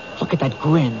 Look at that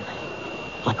grin.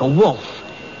 Like a wolf.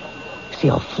 See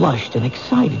how flushed and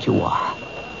excited you are.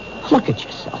 Look at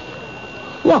yourself.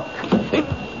 Look.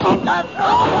 I'm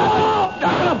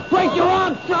gonna break your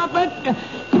arm. Drop it.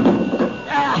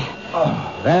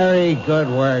 Very good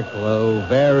work, Lou.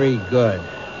 Very good.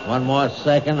 One more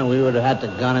second and we would have had to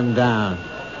gun him down.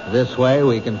 This way,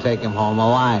 we can take him home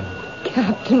alive.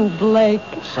 Captain Blake.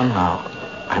 Somehow,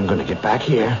 I'm going to get back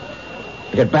here.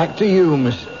 Get back to you,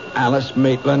 Miss Alice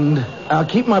Maitland. I'll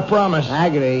keep my promise.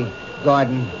 Haggerty,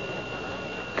 Gordon,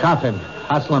 cuff him.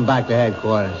 Hustle him back to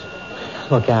headquarters.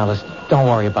 Look, Alice, don't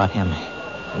worry about him.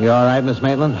 You all right, Miss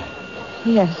Maitland?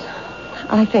 Yes,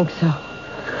 I think so.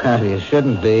 You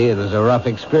shouldn't be. It was a rough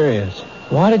experience.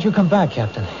 Why did you come back,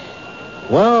 Captain?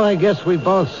 Well, I guess we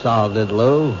both solved it,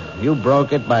 Lou. You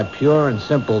broke it by pure and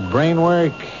simple brain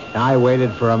work. I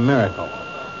waited for a miracle.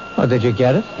 Oh, did you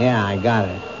get it? Yeah, I got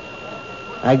it.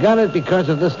 I got it because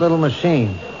of this little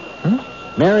machine.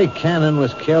 Mary Cannon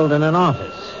was killed in an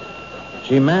office.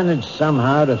 She managed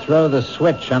somehow to throw the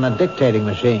switch on a dictating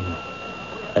machine.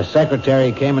 A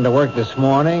secretary came into work this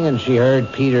morning, and she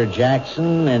heard Peter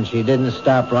Jackson, and she didn't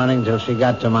stop running till she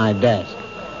got to my desk.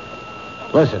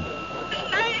 Listen.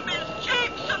 His name is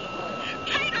Jackson.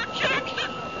 Peter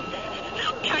Jackson.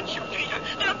 They'll catch you, Peter.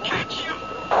 They'll catch you.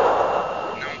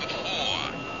 Number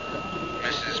 4,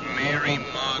 Mrs. Mary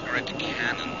Margaret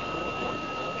Cannon.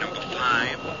 Number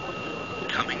 5,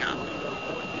 coming up,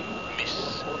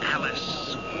 Miss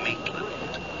Alice Maitland.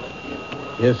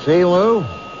 You see, Lou?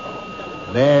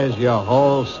 There's your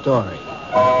whole story.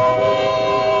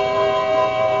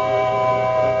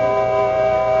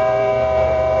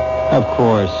 Of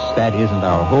course, that isn't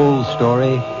our whole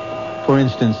story. For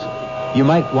instance, you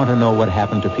might want to know what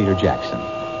happened to Peter Jackson.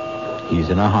 He's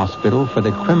in a hospital for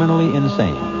the criminally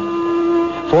insane.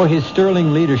 For his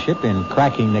sterling leadership in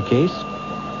cracking the case,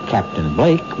 Captain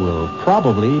Blake will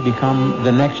probably become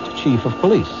the next chief of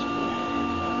police.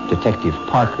 Detective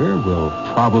Parker will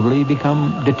probably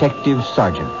become Detective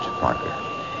Sergeant Parker.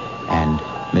 And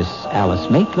Miss Alice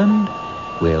Maitland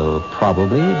will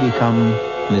probably become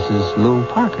Mrs. Lou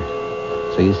Parker.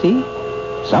 So you see,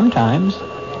 sometimes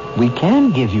we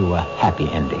can give you a happy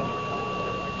ending.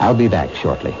 I'll be back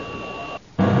shortly.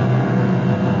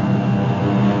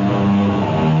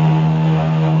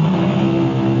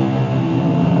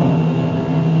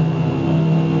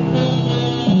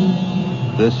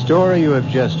 The story you have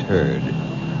just heard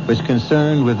was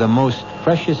concerned with the most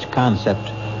precious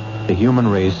concept the human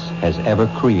race has ever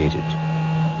created: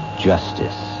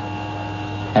 justice.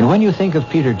 And when you think of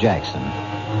Peter Jackson,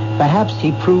 perhaps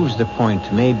he proves the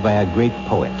point made by a great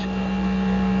poet.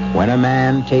 When a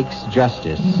man takes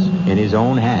justice in his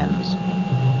own hands,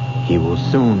 he will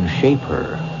soon shape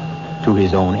her to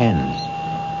his own ends.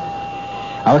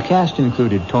 Our cast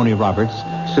included Tony Roberts,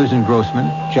 Susan Grossman,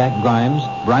 Jack Grimes,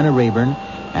 Bryna Rayburn,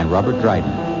 and Robert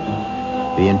Dryden.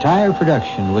 The entire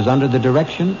production was under the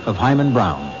direction of Hyman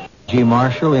Brown. G.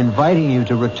 Marshall inviting you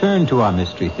to return to our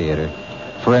Mystery Theater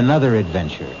for another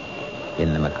adventure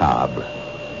in the macabre.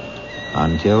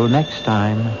 Until next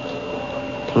time,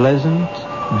 pleasant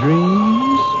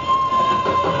dreams.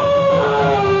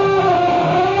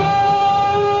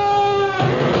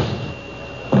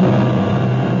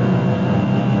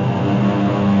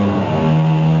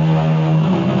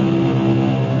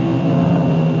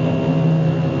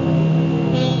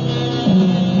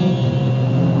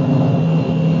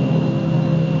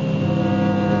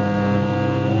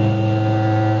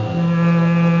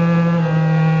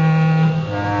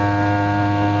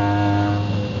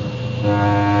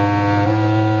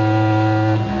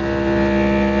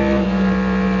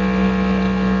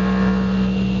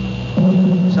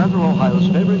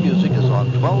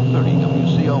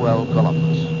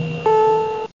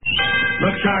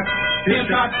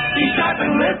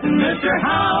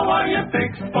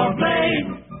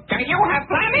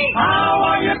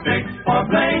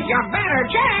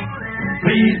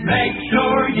 Please make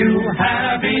sure you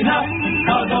have enough,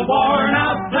 'cause a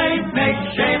worn-out blade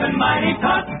makes shaving mighty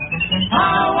tough.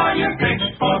 How are you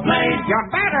fixed for blades? You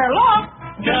better look.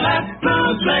 Gillette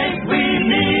Blue Blade we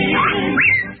need.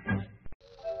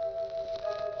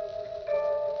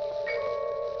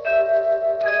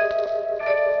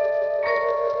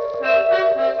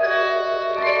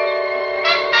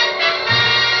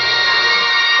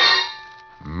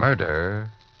 Murder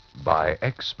by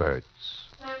Experts.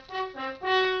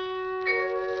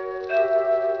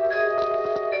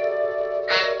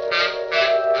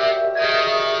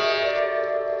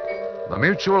 The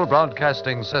Mutual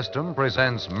Broadcasting System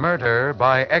presents Murder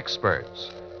by Experts,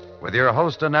 with your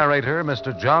host and narrator,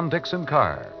 Mr. John Dickson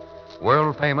Carr,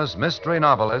 world-famous mystery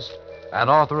novelist and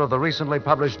author of the recently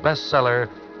published bestseller,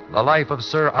 The Life of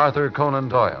Sir Arthur Conan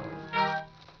Doyle.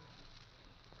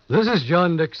 This is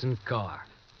John Dickson Carr.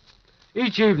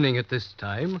 Each evening at this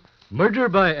time, Murder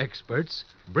by Experts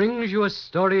brings you a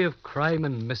story of crime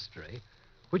and mystery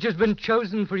which has been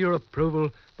chosen for your approval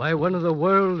by one of the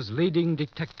world's leading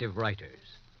detective writers.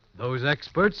 Those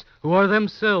experts who are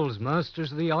themselves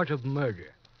masters of the art of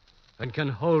murder and can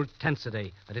hold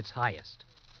tensity at its highest.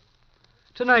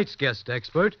 Tonight's guest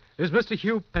expert is Mr.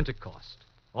 Hugh Pentecost,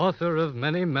 author of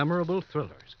many memorable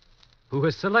thrillers, who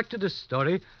has selected a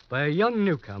story by a young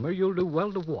newcomer you'll do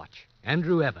well to watch,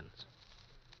 Andrew Evans.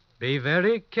 Be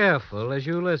very careful as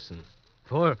you listen,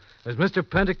 for, as Mr.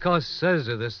 Pentecost says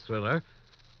of this thriller,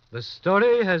 the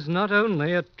story has not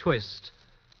only a twist,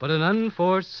 but an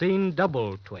unforeseen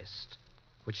double twist,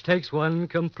 which takes one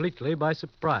completely by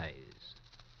surprise.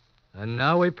 And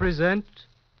now we present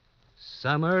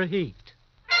Summer Heat.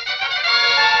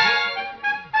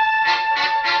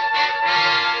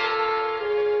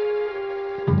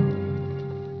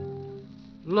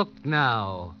 Look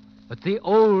now at the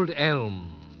old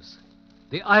elms,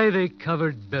 the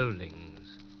ivy-covered buildings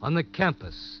on the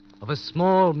campus of a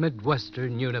small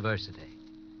Midwestern university.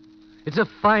 It's a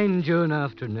fine June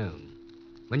afternoon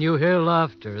when you hear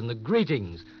laughter and the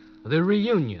greetings of the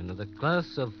reunion of the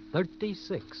class of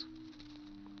 36.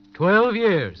 12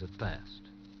 years have passed,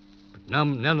 but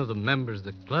none of the members of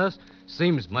the class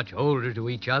seems much older to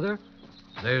each other.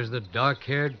 There's the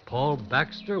dark-haired Paul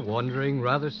Baxter wandering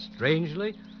rather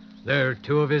strangely. There are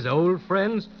two of his old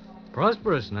friends,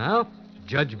 prosperous now,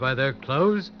 judged by their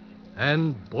clothes,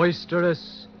 and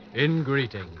boisterous in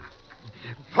greeting.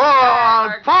 Paul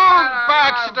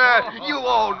Baxter, you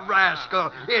old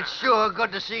rascal. It's sure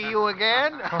good to see you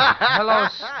again. Hello,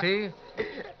 Steve.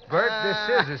 Bert,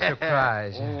 this is a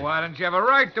surprise. Why didn't you have a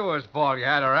write to us, Paul? You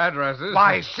had our addresses.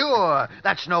 Why, sure.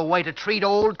 That's no way to treat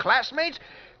old classmates.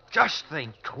 Just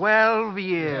think, 12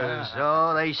 years.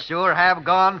 Oh, they sure have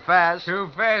gone fast. Too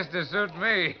fast to suit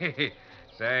me.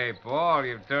 Say, Paul,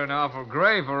 you've turned awful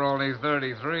gray for only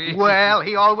 33. Well,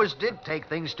 he always did take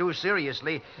things too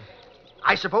seriously.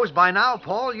 I suppose by now,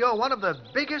 Paul, you're one of the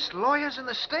biggest lawyers in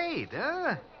the state,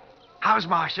 huh? How's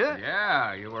Marcia?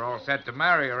 Yeah, you were all set to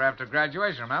marry her after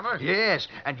graduation, remember? Yes,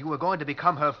 and you were going to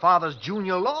become her father's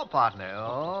junior law partner.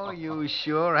 Oh, you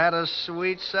sure had a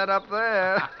sweet setup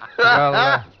there.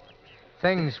 Well,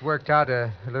 things worked out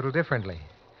a little differently.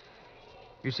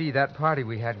 You see, that party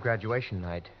we had graduation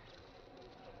night.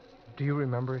 Do you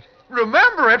remember it?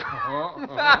 Remember it?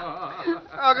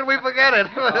 How can we forget it?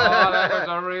 Oh, that was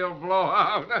a real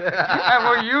blowout. And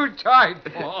were you tight,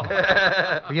 Paul?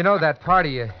 Well, you know, that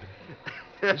party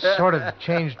sort of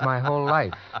changed my whole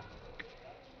life.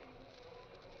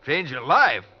 Changed your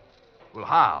life? Well,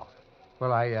 how?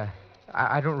 Well,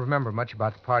 I don't remember much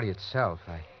about the party itself.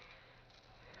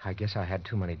 I guess I had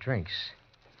too many drinks.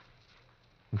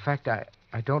 In fact,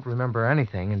 I don't remember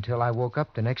anything until I woke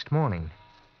up the next morning.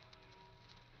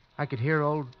 I could hear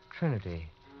old Trinity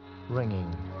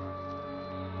ringing.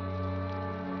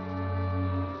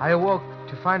 I awoke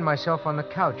to find myself on the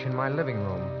couch in my living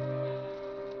room.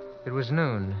 It was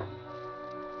noon,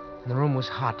 and the room was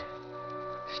hot,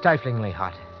 stiflingly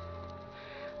hot.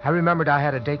 I remembered I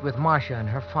had a date with Marcia and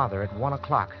her father at 1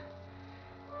 o'clock.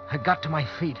 I got to my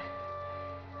feet.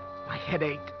 My head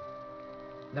ached.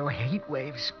 There were heat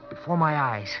waves before my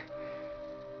eyes.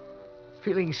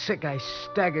 Feeling sick, I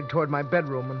staggered toward my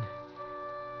bedroom, and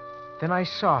then I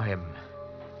saw him.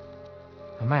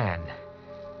 A man,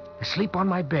 asleep on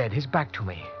my bed, his back to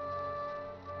me.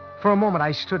 For a moment,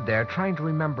 I stood there, trying to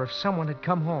remember if someone had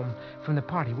come home from the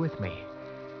party with me.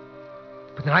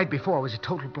 But the night before was a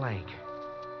total blank.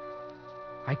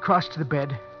 I crossed to the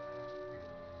bed,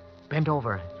 bent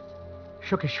over,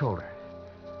 shook his shoulder.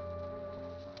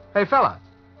 Hey, fella.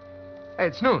 Hey,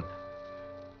 it's noon.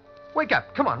 Wake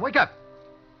up. Come on, wake up.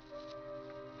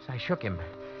 As I shook him,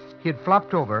 he had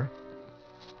flopped over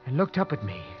and looked up at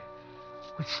me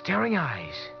with staring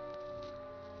eyes.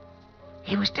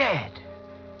 He was dead.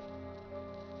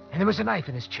 And there was a knife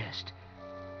in his chest.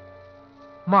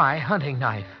 My hunting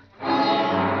knife.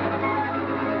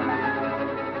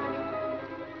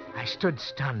 I stood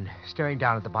stunned, staring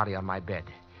down at the body on my bed.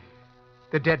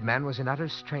 The dead man was an utter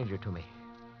stranger to me.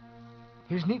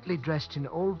 He was neatly dressed in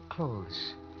old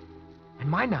clothes. And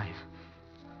my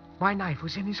knife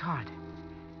was in his heart.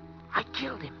 I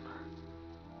killed him.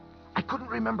 I couldn't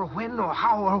remember when or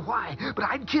how or why, but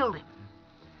I'd killed him.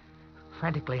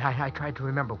 Frantically, I tried to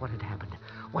remember what had happened.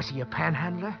 Was he a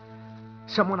panhandler?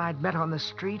 Someone I'd met on the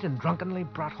street and drunkenly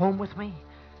brought home with me?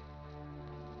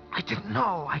 I didn't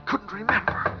know. I couldn't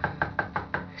remember.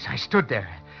 As I stood there,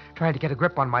 trying to get a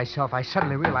grip on myself, I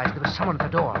suddenly realized there was someone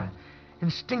at the door.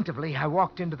 Instinctively, I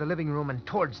walked into the living room and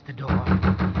towards the door.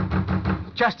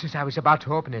 Just as I was about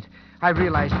to open it, I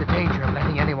realized the danger of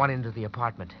letting anyone into the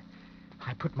apartment.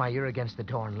 I put my ear against the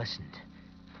door and listened.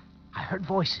 I heard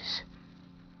voices.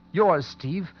 Yours,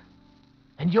 Steve.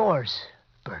 And yours,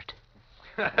 Bert.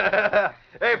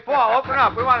 Hey, Paul, open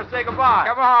up. We want to say goodbye.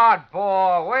 Come on,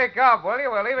 Paul. Wake up, will you?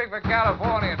 We're leaving for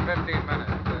California in 15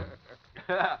 minutes.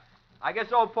 I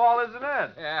guess old Paul isn't in.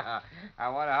 Yeah. I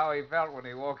wonder how he felt when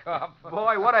he woke up.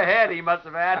 Boy, what a head he must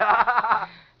have had.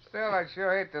 Still, I'd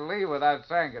sure hate to leave without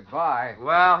saying goodbye.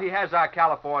 Well, he has our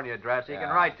California address. He can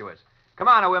write to us. Come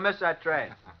on, or we'll miss that train.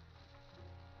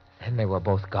 Then they were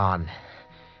both gone,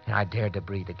 and I dared to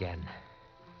breathe again.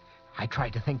 I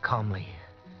tried to think calmly,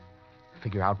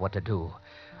 figure out what to do.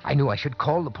 I knew I should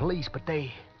call the police, but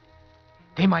they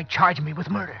might charge me with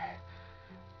murder.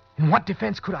 And what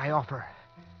defense could I offer?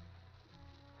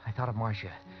 I thought of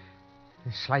Marcia.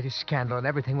 The slightest scandal and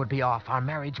everything would be off. Our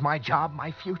marriage, my job,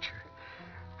 my future.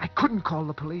 I couldn't call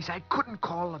the police. I couldn't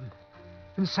call them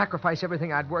and sacrifice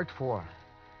everything I'd worked for.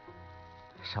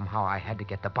 Somehow I had to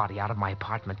get the body out of my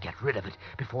apartment, get rid of it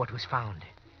before it was found.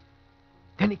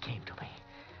 Then it came to me.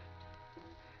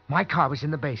 My car was in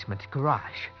the basement,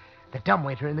 garage. The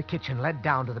dumbwaiter in the kitchen led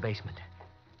down to the basement.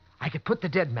 I could put the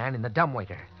dead man in the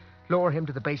dumbwaiter, lower him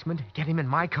to the basement, get him in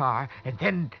my car, and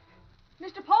then...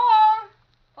 Mr. Paul!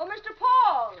 Oh, Mr.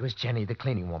 Paul! It was Jenny, the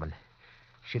cleaning woman.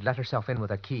 She'd let herself in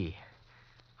with a key.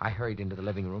 I hurried into the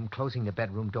living room, closing the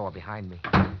bedroom door behind me.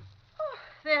 Oh,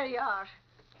 there you are.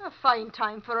 A fine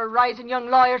time for a rising young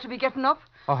lawyer to be getting up.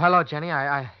 Oh, hello, Jenny.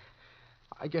 I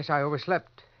guess I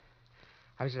overslept.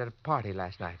 I was at a party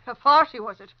last night. A party,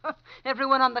 was it?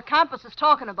 Everyone on the campus is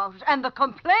talking about it. And the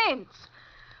complaints.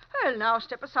 Well, now,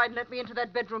 step aside and let me into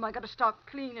that bedroom. I got to start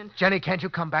cleaning. Jenny, can't you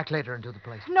come back later and do the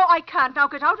place? No, I can't. Now,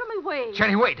 get out of my way.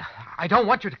 Jenny, wait. I don't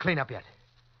want you to clean up yet.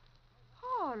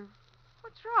 Paul,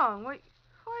 what's wrong? Why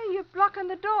are you blocking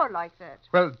the door like that?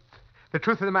 Well, the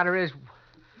truth of the matter is,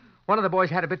 one of the boys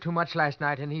had a bit too much last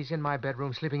night, and he's in my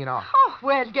bedroom sleeping it off. Oh,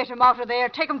 well, get him out of there.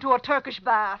 Take him to a Turkish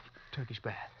bath. Turkish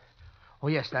bath. Oh,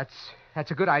 yes,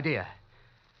 that's a good idea.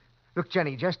 Look,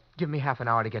 Jenny, just give me half an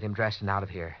hour to get him dressed and out of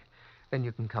here. Then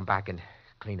you can come back and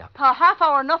clean up. A half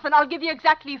hour, nothing. I'll give you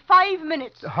exactly 5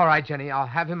 minutes. All right, Jenny, I'll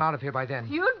have him out of here by then.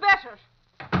 You'd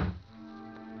better.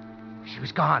 She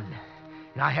was gone,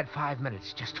 and I had 5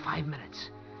 minutes, just 5 minutes.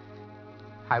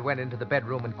 I went into the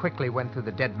bedroom and quickly went through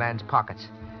the dead man's pockets.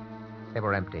 They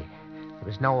were empty. There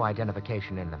was no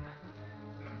identification in them.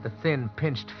 The thin,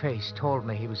 pinched face told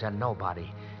me he was a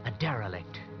nobody, a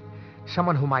derelict,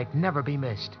 someone who might never be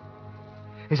missed.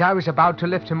 As I was about to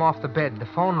lift him off the bed, the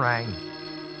phone rang.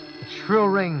 Its shrill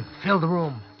ring filled the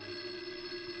room.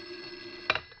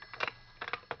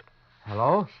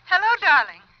 Hello? Hello,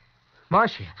 darling.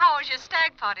 Marcia. How was your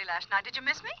stag party last night? Did you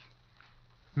miss me?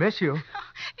 Miss you?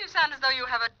 You sound as though you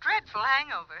have a dreadful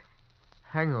hangover.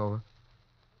 Hangover?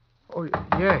 Oh,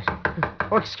 yes.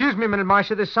 Oh, excuse me a minute,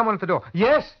 Marcia. There's someone at the door.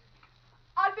 Yes?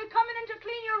 I'll be coming in to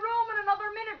clean your room in another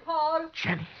minute, Paul.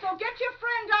 Jenny. So get your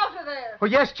friend out of there. Oh,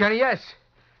 yes, Jenny, yes.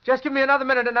 Just give me another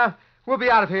minute and we'll be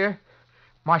out of here.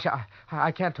 Marcia,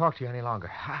 I can't talk to you any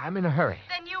longer. I'm in a hurry.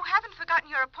 Then you haven't forgotten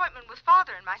your appointment with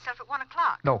Father and myself at 1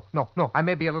 o'clock. No. I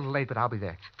may be a little late, but I'll be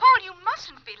there. Paul, you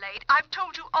mustn't be late. I've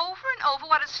told you over and over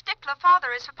what a stickler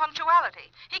Father is for punctuality.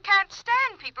 He can't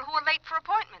stand people who are late for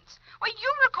appointments. Well, you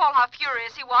recall how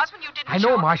furious he was when you didn't I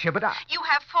know, show up. Marcia, but You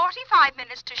have 45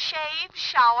 minutes to shave,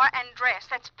 shower, and dress.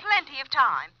 That's plenty of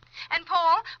time. And,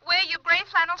 Paul, wear your gray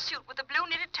flannel suit with a blue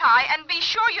knitted tie and be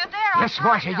sure you're there on Yes, time,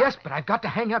 Marcia, darling. yes, but I've got to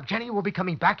hang up. Jenny will be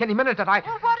coming back any minute and I...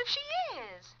 Well, what if she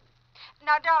is?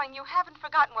 Now, darling, you haven't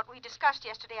forgotten what we discussed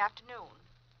yesterday afternoon.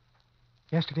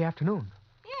 Yesterday afternoon?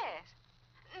 Yes.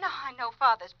 No, I know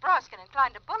Father's brusque and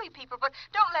inclined to bully people, but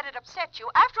don't let it upset you.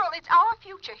 After all, it's our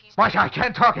future he's... Marcia, I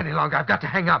can't talk any longer. I've got to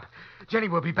hang up. Jenny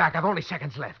will be back. I've only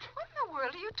seconds left. What in the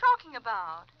world are you talking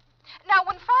about? Now,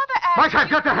 when Father asks... Marcia, I've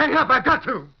got to hang up. I've got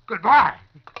to. Goodbye.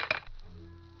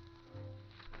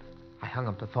 I hung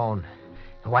up the phone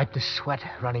and wiped the sweat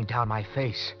running down my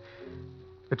face.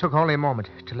 It took only a moment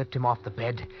to lift him off the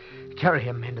bed, carry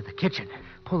him into the kitchen,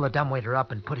 pull the dumbwaiter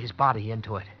up, and put his body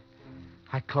into it.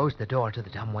 I closed the door to the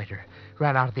dumbwaiter,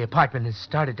 ran out of the apartment, and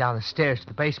started down the stairs to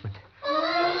the basement.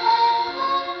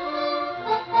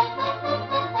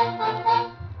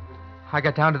 I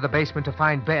got down to the basement to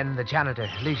find Ben, the janitor,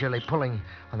 leisurely pulling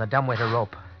on the dumbwaiter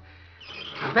rope.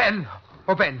 Ben!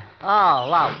 Oh, Ben. Oh,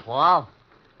 look, Paul.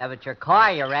 If it's your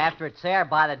car you're after, it's there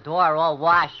by the door, all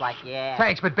washed like you asked.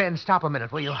 Thanks, but Ben, stop a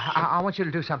minute, will you? I want you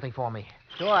to do something for me.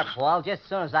 Sure, Paul, just as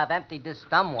soon as I've emptied this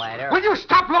dumbwaiter. Will you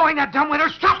stop blowing that dumbwaiter?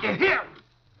 Stop, you hear?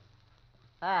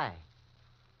 Hey,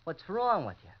 what's wrong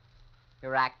with you?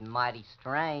 You're acting mighty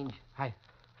strange. I'm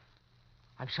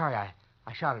sorry I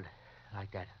shouted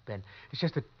like that, Ben. It's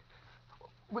just that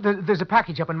there's a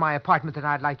package up in my apartment that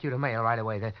I'd like you to mail right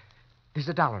away. There's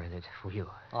 $1 in it for you.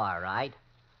 All right.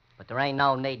 But there ain't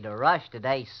no need to rush.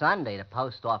 Today's Sunday. The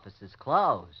post office is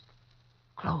closed.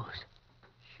 Closed?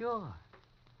 Sure.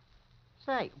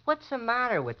 Say, what's the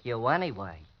matter with you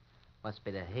anyway? Must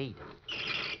be the heat.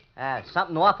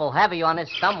 Something awful heavy on this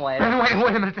somewhere.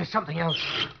 Wait a minute. There's something else.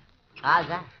 How's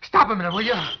that? Stop a minute, will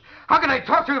you? How can I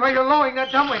talk to you while you're lowering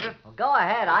that dumbwaiter? Well, go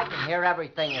ahead. I can hear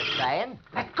everything you're saying.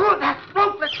 Let go of that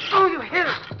rope. Let go, you hear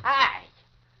it? Hey!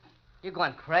 You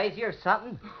going crazy or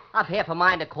something? I've half a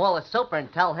mind to call the super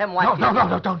and tell him what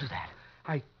No, don't do that.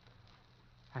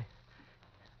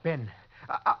 Ben,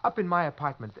 up in my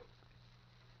apartment,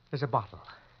 there's a bottle.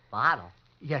 Bottle?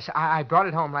 Yes, I brought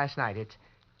it home last night.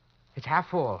 It's half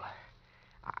full.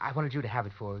 I wanted you to have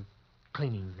it for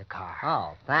cleaning the car.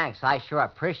 Oh, thanks. I sure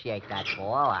appreciate that,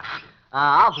 Paul.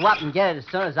 I'll go up and get it as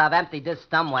soon as I've emptied this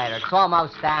dumbwaiter. It's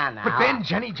almost down now. But Ben,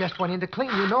 Jenny just went in to clean.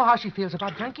 You know how she feels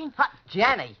about drinking?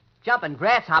 Jenny? Jumping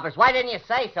grasshoppers. Why didn't you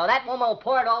say so? That woman will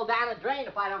pour it all down the drain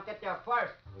if I don't get there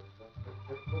first.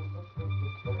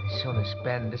 As soon as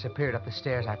Ben disappeared up the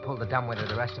stairs, I pulled the dumbwaiter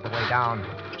the rest of the way down,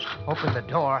 opened the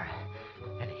door,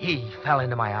 and he fell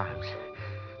into my arms.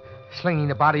 Slinging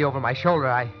the body over my shoulder,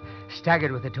 I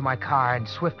staggered with it to my car and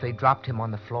swiftly dropped him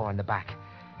on the floor in the back.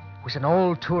 It was an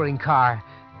old touring car.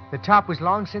 The top was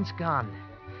long since gone.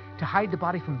 To hide the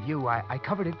body from view, I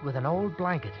covered it with an old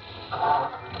blanket.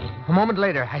 A moment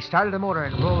later, I started the motor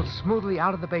and rolled smoothly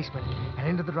out of the basement and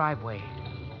into the driveway.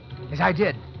 As I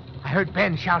did, I heard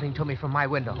Ben shouting to me from my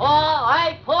window. Oh,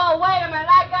 hey, Paul, wait a minute.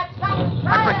 I got something to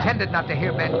tell I you. pretended not to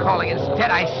hear Ben calling. Instead,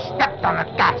 I stepped on the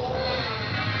gas.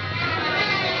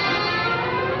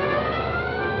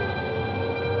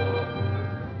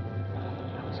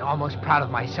 I was almost proud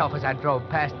of myself as I drove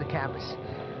past the campus.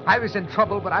 I was in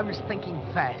trouble, but I was thinking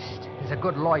fast, as a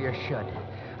good lawyer should.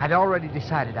 I'd already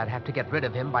decided I'd have to get rid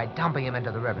of him by dumping him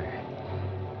into the river.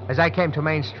 As I came to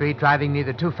Main Street, driving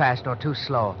neither too fast nor too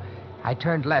slow, I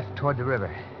turned left toward the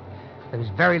river. There was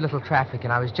very little traffic,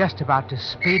 and I was just about to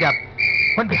speed up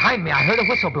when behind me I heard a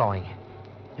whistle blowing.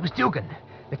 It was Dugan,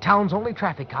 the town's only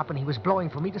traffic cop, and he was blowing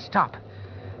for me to stop.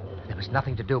 There was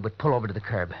nothing to do but pull over to the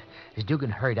curb. As Dugan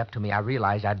hurried up to me, I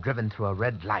realized I'd driven through a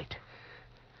red light.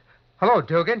 Hello,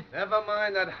 Dugan. Never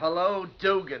mind that hello,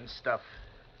 Dugan stuff.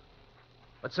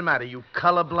 What's the matter? You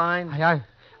colorblind?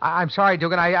 I'm sorry,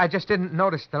 Dugan. I just didn't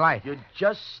notice the light. You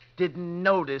just didn't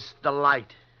notice the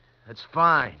light. That's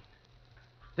fine.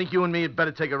 Think you and me had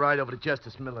better take a ride over to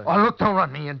Justice Miller. Oh, look, don't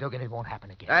run me in, Dugan. It won't happen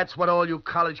again. That's what all you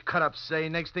college cut-ups say.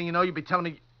 Next thing you know, you'll be telling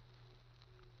me...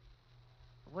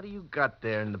 What do you got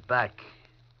there in the back?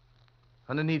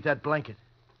 Underneath that blanket?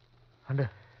 Under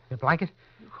the blanket?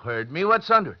 You heard me. What's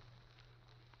under it?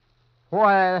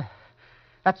 Why,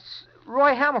 that's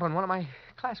Roy Hamilton, one of my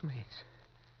classmates.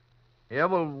 Yeah,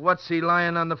 well, what's he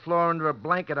lying on the floor under a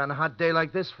blanket on a hot day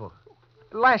like this for?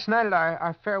 Last night at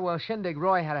our farewell shindig,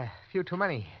 Roy had a few too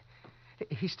many.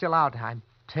 He's still out. I'm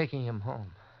taking him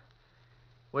home.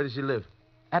 Where does he live?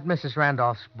 At Mrs.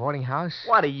 Randolph's boarding house.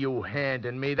 What are you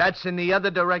handing me? That's in the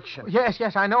other direction. Yes,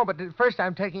 I know, but first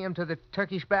I'm taking him to the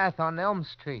Turkish Bath on Elm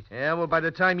Street. Yeah, well, by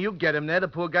the time you get him there, the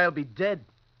poor guy will be dead.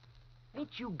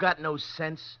 Ain't you got no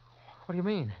sense? What do you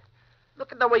mean?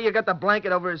 Look at the way you got the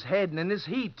blanket over his head and in this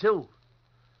heat, too.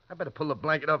 I better pull the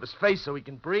blanket off his face so he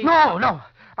can breathe. No.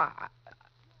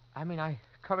 I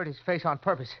covered his face on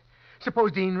purpose.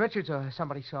 Suppose Dean Richards or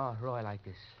somebody saw Roy like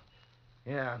this.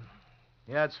 Yeah,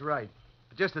 that's right.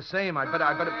 But just the same, I better...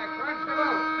 Constable,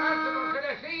 could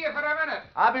I see you for a minute?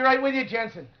 I'll be right with you,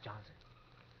 Jensen. Johnson.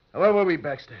 Where were we,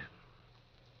 Baxter?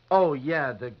 Oh,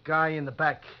 yeah, the guy in the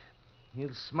back.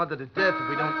 He'll smother to death if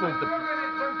we don't move the...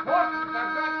 It's important.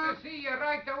 I've got to see you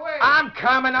right away. I'm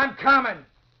coming.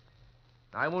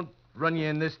 I won't run you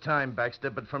in this time, Baxter,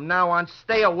 but from now on,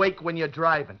 stay awake when you're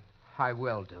driving. I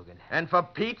will, Dugan. And for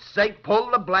Pete's sake, pull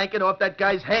the blanket off that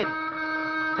guy's head.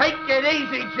 Take it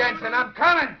easy, Jensen. I'm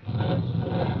coming.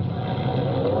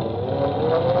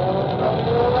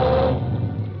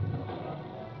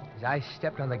 As I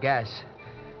stepped on the gas,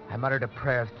 I muttered a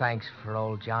prayer of thanks for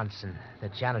old Johnson, the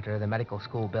janitor of the medical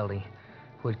school building,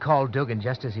 who had called Dugan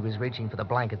just as he was reaching for the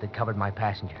blanket that covered my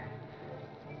passenger.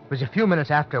 It was a few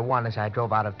minutes after 1 as I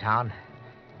drove out of town.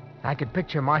 I could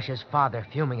picture Marcia's father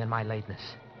fuming in my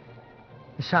lateness.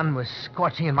 The sun was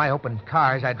scorching in my open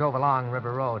car as I drove along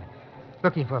River Road,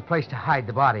 looking for a place to hide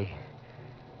the body.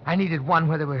 I needed one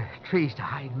where there were trees to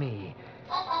hide me.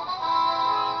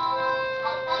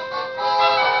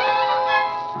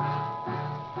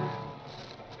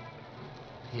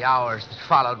 The hours that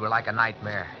followed were like a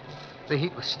nightmare. The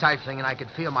heat was stifling, and I could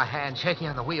feel my hand shaking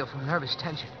on the wheel from nervous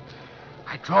tension.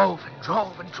 I drove and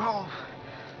drove and drove,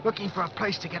 looking for a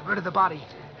place to get rid of the body.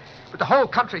 But the whole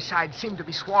countryside seemed to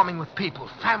be swarming with people,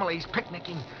 families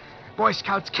picnicking, Boy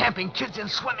Scouts camping, kids in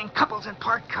swimming, couples in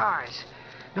parked cars.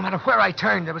 No matter where I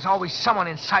turned, there was always someone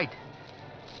in sight.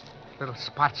 Little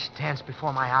spots danced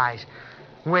before my eyes.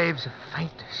 Waves of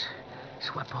faintness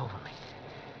swept over me.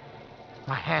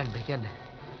 My hand began to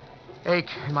ache,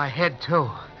 and my head,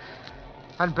 too.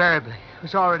 Unbearably. It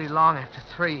was already long after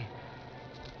 3.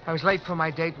 I was late for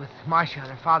my date with Marcia and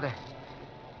her father.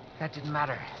 That didn't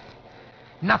matter.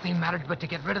 Nothing mattered but to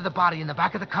get rid of the body in the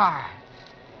back of the car.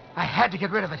 I had to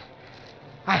get rid of it.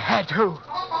 I had to.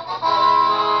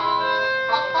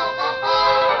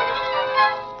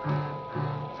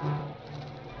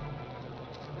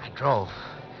 I drove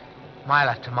mile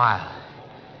after mile,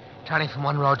 turning from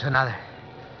one road to another,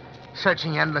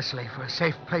 searching endlessly for a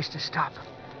safe place to stop.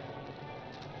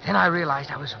 Then I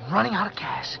realized I was running out of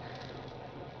gas.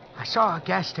 I saw a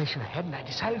gas station ahead, and I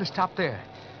decided to stop there.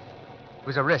 It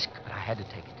was a risk, but I had to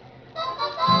take it.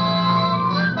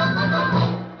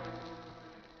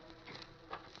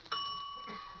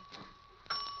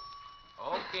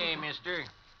 Okay, mister.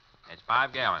 That's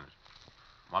 5 gallons.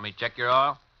 Want me to check your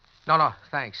oil? No,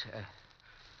 thanks.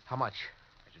 How much?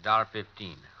 It's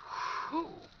 $1.15. Whew,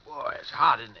 boy, it's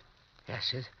hot, isn't it?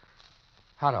 Yes, it's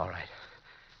hot, all right.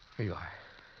 Here you are.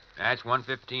 That's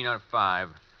 $1.15 out of 5.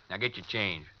 Now get your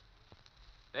change.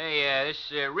 Hey,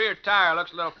 this rear tire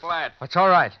looks a little flat. It's all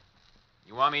right.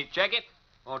 You want me to check it?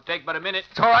 Won't take but a minute.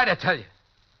 It's all right, I tell you.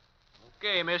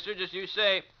 Okay, mister, just you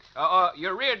say.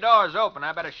 Your rear door's open.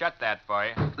 I better shut that for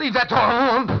you. Leave that door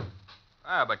alone.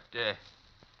 But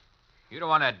you don't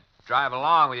want to drive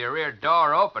along with your rear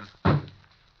door open.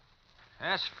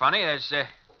 That's funny. There's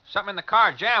something in the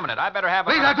car jamming it. I better have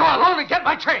Leave that door alone and get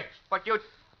my change. But you...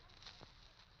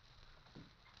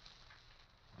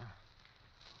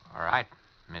 All right,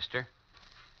 mister.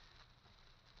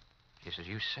 Just as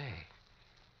you say.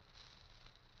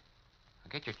 I'll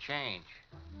get your change.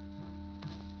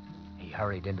 He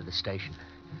hurried into the station.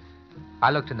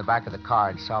 I looked in the back of the car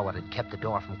and saw what had kept the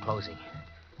door from closing.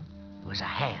 It was a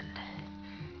hand.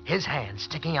 His hand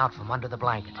sticking out from under the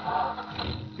blanket.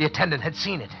 The attendant had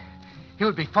seen it. He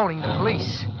would be phoning the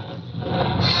police.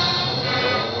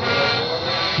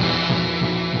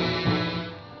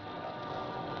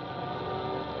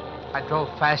 I drove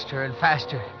faster and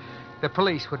faster. The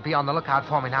police would be on the lookout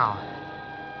for me now.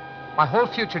 My whole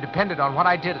future depended on what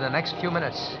I did in the next few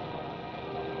minutes.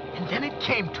 And then it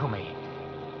came to me.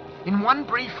 In one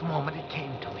brief moment, it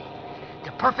came to me.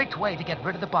 The perfect way to get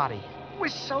rid of the body. It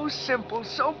was so simple,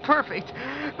 so perfect,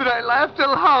 that I laughed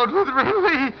aloud with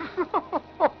relief.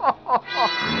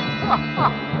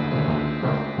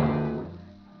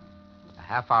 A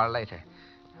half hour later,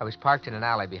 I was parked in an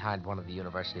alley behind one of the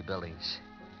university buildings.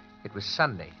 It was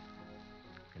Sunday,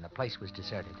 and the place was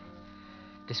deserted.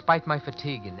 Despite my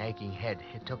fatigue and aching head,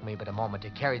 it took me but a moment to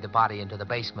carry the body into the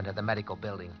basement of the medical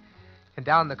building and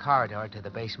down the corridor to the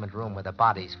basement room where the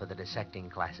bodies for the dissecting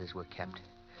classes were kept.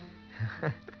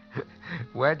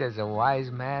 Where does a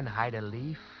wise man hide a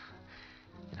leaf?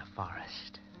 In a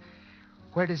forest.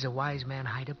 Where does a wise man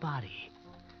hide a body?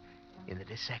 In the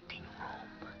dissecting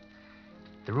room.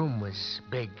 The room was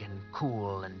big and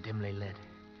cool and dimly lit.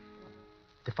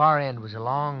 The far end was a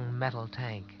long metal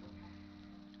tank.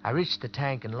 I reached the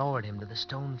tank and lowered him to the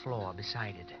stone floor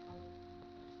beside it.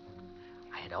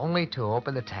 I had only to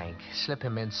open the tank, slip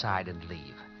him inside, and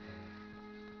leave.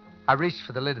 I reached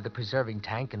for the lid of the preserving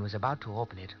tank and was about to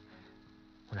open it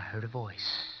when I heard a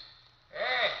voice.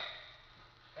 Hey,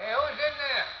 who's in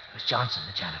there? It was Johnson,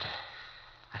 the janitor.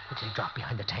 I quickly dropped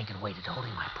behind the tank and waited,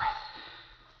 holding my breath.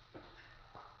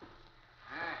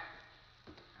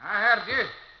 I heard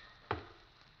you.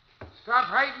 Stop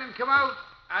hiding and come out.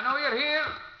 I know you're here.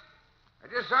 I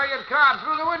just saw your car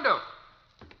through the window.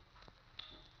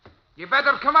 You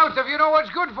better come out if you know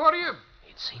what's good for you.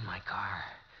 He'd seen my car.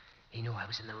 He knew I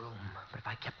was in the room. But if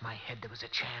I kept my head, there was a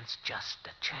chance, just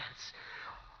a chance.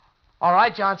 All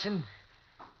right, Johnson.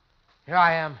 Here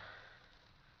I am.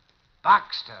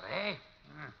 Baxter, eh?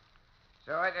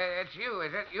 So it's you,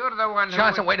 is it? You're the one who...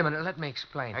 Johnson, wait a minute. Let me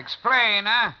explain. Explain,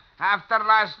 huh? After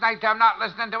last night, I'm not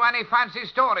listening to any fancy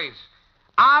stories.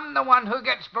 I'm the one who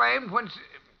gets blamed when...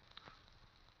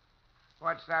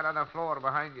 What's that on the floor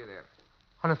behind you there?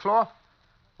 On the floor?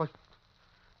 What?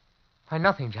 Why,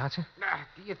 nothing, Johnson.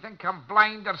 Do you think I'm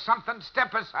blind or something?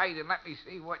 Step aside and let me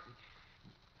see what...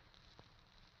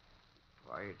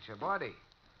 Why, it's a body.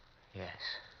 Yes.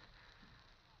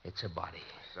 It's a body.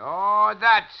 So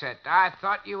that's it. I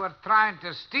thought you were trying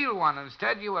to steal one.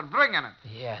 Instead, you were bringing it.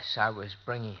 Yes, I was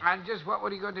bringing it. And just what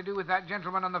were you going to do with that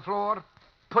gentleman on the floor?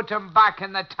 Put him back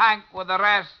in the tank with the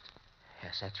rest?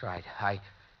 Yes, that's right.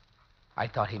 I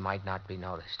thought he might not be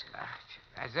noticed.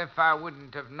 As if I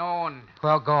wouldn't have known.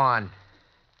 Well, go on.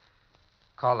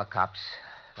 Call the cops.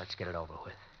 Let's get it over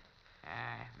with.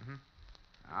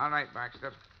 All right, Baxter.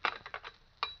 Of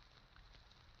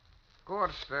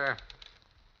course,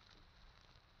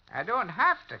 I don't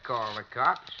have to call the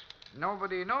cops.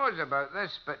 Nobody knows about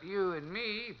this but you and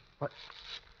me. What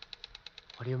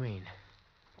do you mean?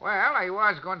 Well, I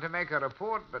was going to make a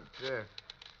report, but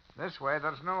this way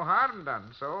there's no harm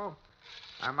done, so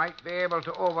I might be able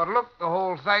to overlook the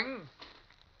whole thing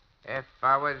if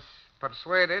I was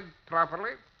persuaded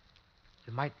properly.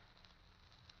 You might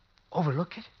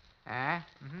overlook it?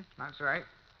 That's right.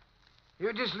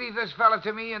 You just leave this fella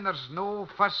to me and there's no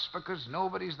fuss because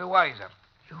nobody's the wiser.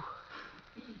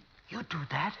 You'd do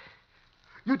that?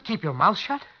 You'd keep your mouth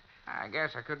shut? I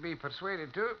guess I could be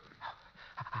persuaded to.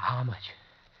 How much?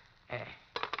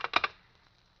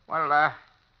 Well,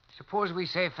 suppose we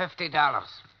say $50.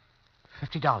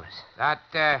 $50? That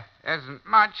isn't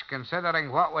much,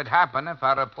 considering what would happen if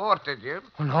I reported you.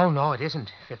 Oh, no, it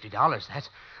isn't $50.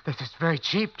 That's just very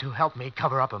cheap to help me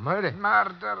cover up a murder.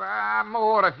 Murder?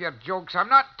 More of your jokes. I'm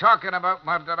not talking about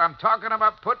murder. I'm talking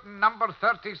about putting number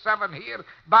 37 here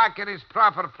back in his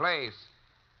proper place.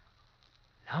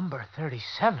 Number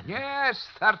 37? Yes,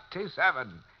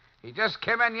 37. He just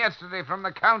came in yesterday from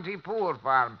the county poor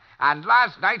farm, and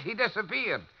last night he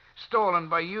disappeared, stolen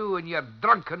by you and your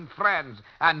drunken friends,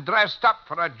 and dressed up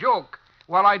for a joke.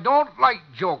 Well, I don't like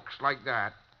jokes like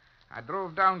that. I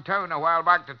drove downtown a while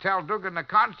back to tell Dugan the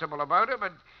constable about it,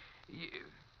 but...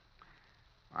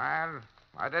 Well,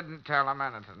 I didn't tell him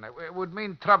anything. It would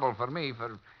mean trouble for me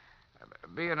for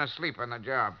being asleep on the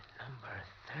job. Number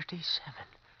 37.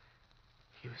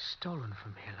 He was stolen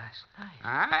from here last night.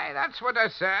 Aye, that's what I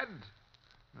said.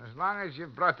 As long as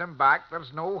you've brought him back,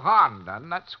 there's no harm done.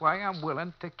 That's why I'm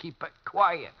willing to keep it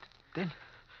quiet. Then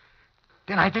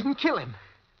I didn't kill him.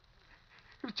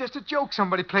 It was just a joke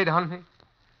somebody played on me.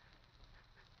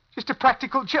 Just a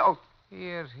practical joke.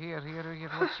 Here.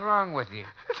 What's wrong with you?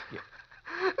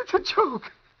 It's a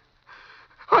joke.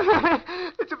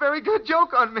 It's a very good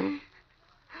joke on me.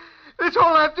 This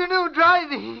whole afternoon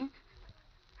driving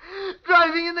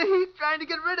in the heat, trying to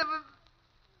get rid of him,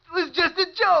 was just a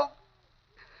joke.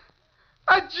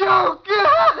 A joke.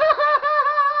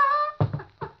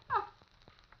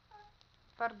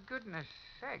 For goodness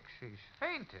sakes, he's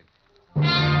fainted.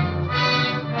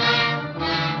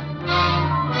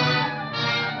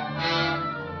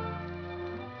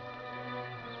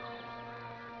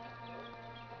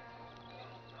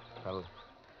 Well,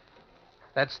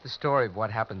 that's the story of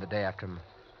what happened the day after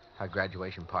our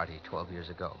graduation party 12 years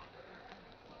ago.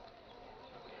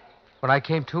 When I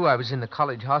came to, I was in the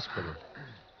college hospital.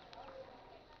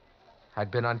 I'd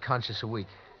been unconscious a week.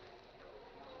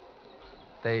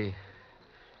 They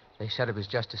said it was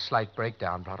just a slight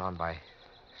breakdown brought on by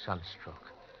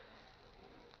sunstroke.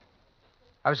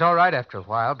 I was all right after a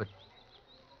while, but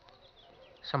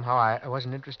somehow I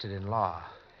wasn't interested in law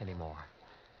anymore.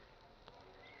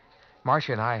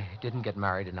 Marcia and I didn't get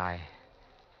married, and I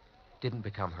didn't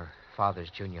become her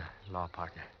father's junior law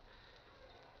partner.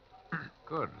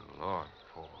 Good Lord,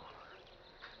 Paul.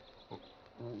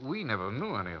 We never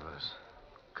knew any of this.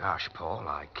 Gosh, Paul,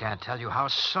 I can't tell you how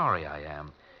sorry I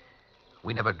am.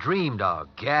 We never dreamed our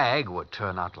gag would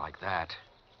turn out like that.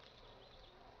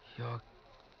 Your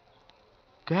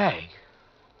gag?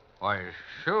 Why,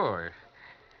 sure.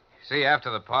 See,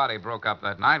 after the party broke up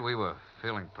that night, we were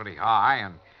feeling pretty high,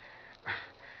 and...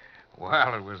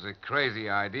 Well, it was a crazy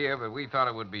idea, but we thought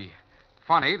it would be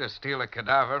funny to steal a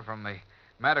cadaver from the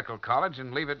medical college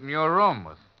and leave it in your room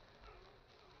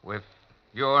with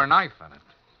your knife in it.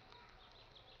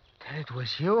 Then it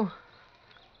was you?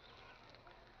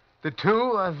 The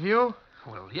two of you?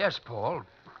 Well, yes, Paul.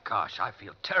 Gosh, I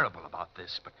feel terrible about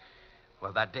this, but...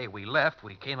 Well, that day we left,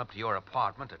 we came up to your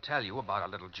apartment to tell you about our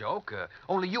little joke,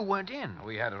 only you weren't in.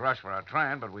 We had to rush for our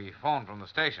train, but we phoned from the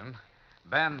station.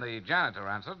 Ben, the janitor,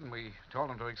 answered, and we told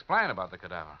him to explain about the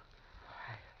cadaver.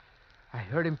 I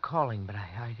heard him calling, but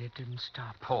I didn't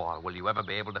stop. Paul, will you ever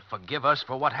be able to forgive us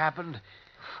for what happened?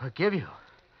 Forgive you?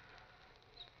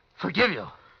 Forgive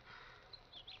you?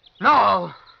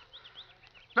 No!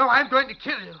 No, I'm going to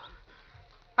kill you.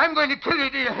 I'm going to kill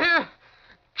you, do you hear?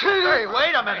 Kill you! Hey,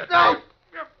 wait a minute. No!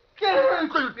 Kill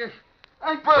him!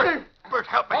 Bert,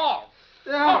 help me. Paul,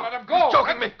 let him go. He's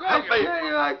choking me. Help me.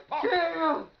 I kill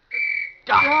you.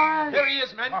 Here he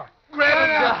is, men.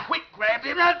 Grab him. Quick, grab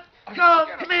him. Let go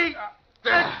of me.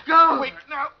 Let go. Quick,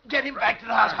 now, get him back to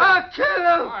the hospital. I'll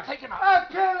kill him. Take him out. I'll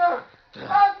kill him.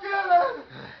 I'll kill him.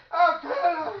 I'll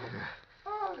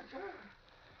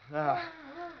kill him.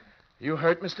 You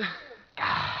hurt, mister?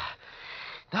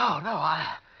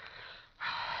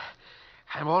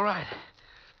 I'm all right.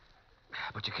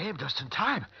 But you came just in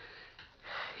time.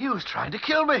 He was trying to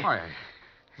kill me. Why,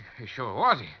 he sure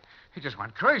was. He just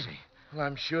went crazy. Well,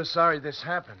 I'm sure sorry this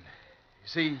happened. You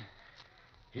see,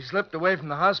 he slipped away from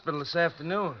the hospital this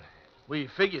afternoon. We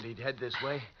figured he'd head this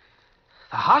way.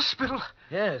 The hospital?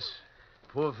 Yes.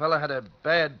 Poor fella had a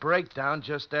bad breakdown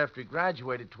just after he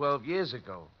graduated 12 years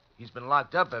ago. He's been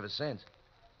locked up ever since.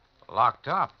 Locked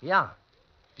up? Yeah.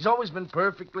 He's always been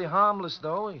perfectly harmless,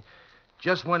 though. He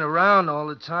just went around all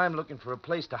the time looking for a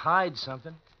place to hide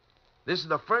something. This is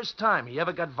the first time he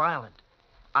ever got violent.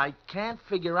 I can't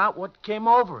figure out what came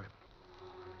over him.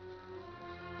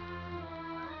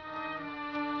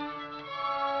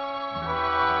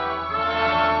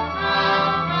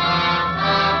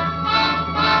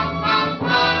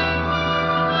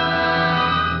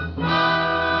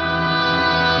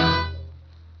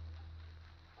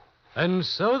 And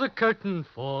so the curtain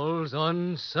falls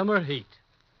on Summer Heat,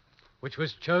 which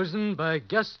was chosen by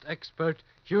guest expert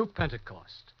Hugh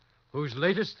Pentecost, whose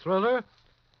latest thriller,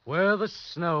 Where the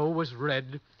Snow Was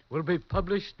Red, will be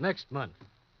published next month.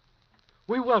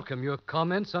 We welcome your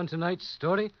comments on tonight's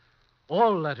story.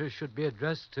 All letters should be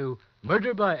addressed to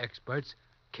Murder by Experts,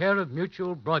 care of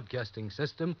Mutual Broadcasting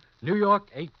System, New York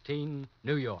 18,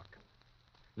 New York.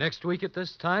 Next week at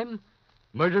this time,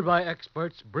 Murder by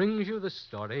Experts brings you the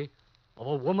story of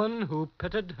a woman who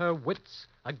pitted her wits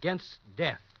against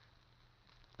death.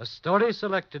 A story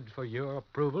selected for your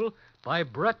approval by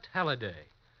Brett Halliday,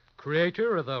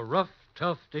 creator of the rough,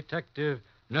 tough detective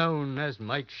known as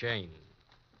Mike Shane.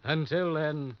 Until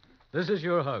then, this is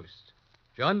your host,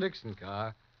 John Dickson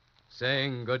Carr,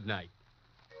 saying good night.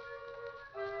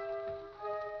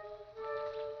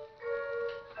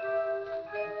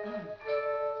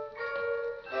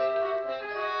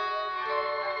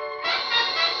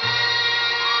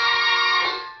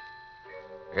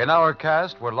 In our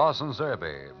cast were Lawson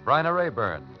Zerby, Bryna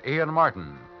Rayburn, Ian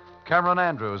Martin, Cameron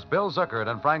Andrews, Bill Zuckert,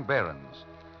 and Frank Behrens.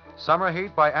 Summer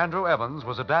Heat by Andrew Evans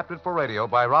was adapted for radio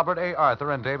by Robert A.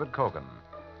 Arthur and David Kogan.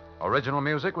 Original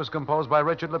music was composed by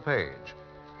Richard LePage.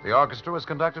 The orchestra was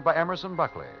conducted by Emerson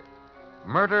Buckley.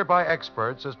 Murder by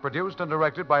Experts is produced and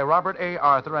directed by Robert A.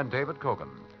 Arthur and David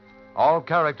Kogan. All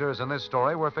characters in this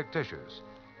story were fictitious,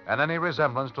 and any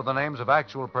resemblance to the names of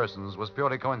actual persons was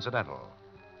purely coincidental.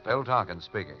 Bill Tompkins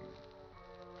speaking.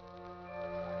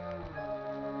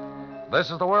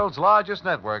 This is the world's largest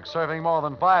network serving more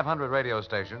than 500 radio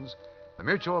stations, the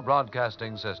Mutual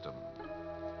Broadcasting System.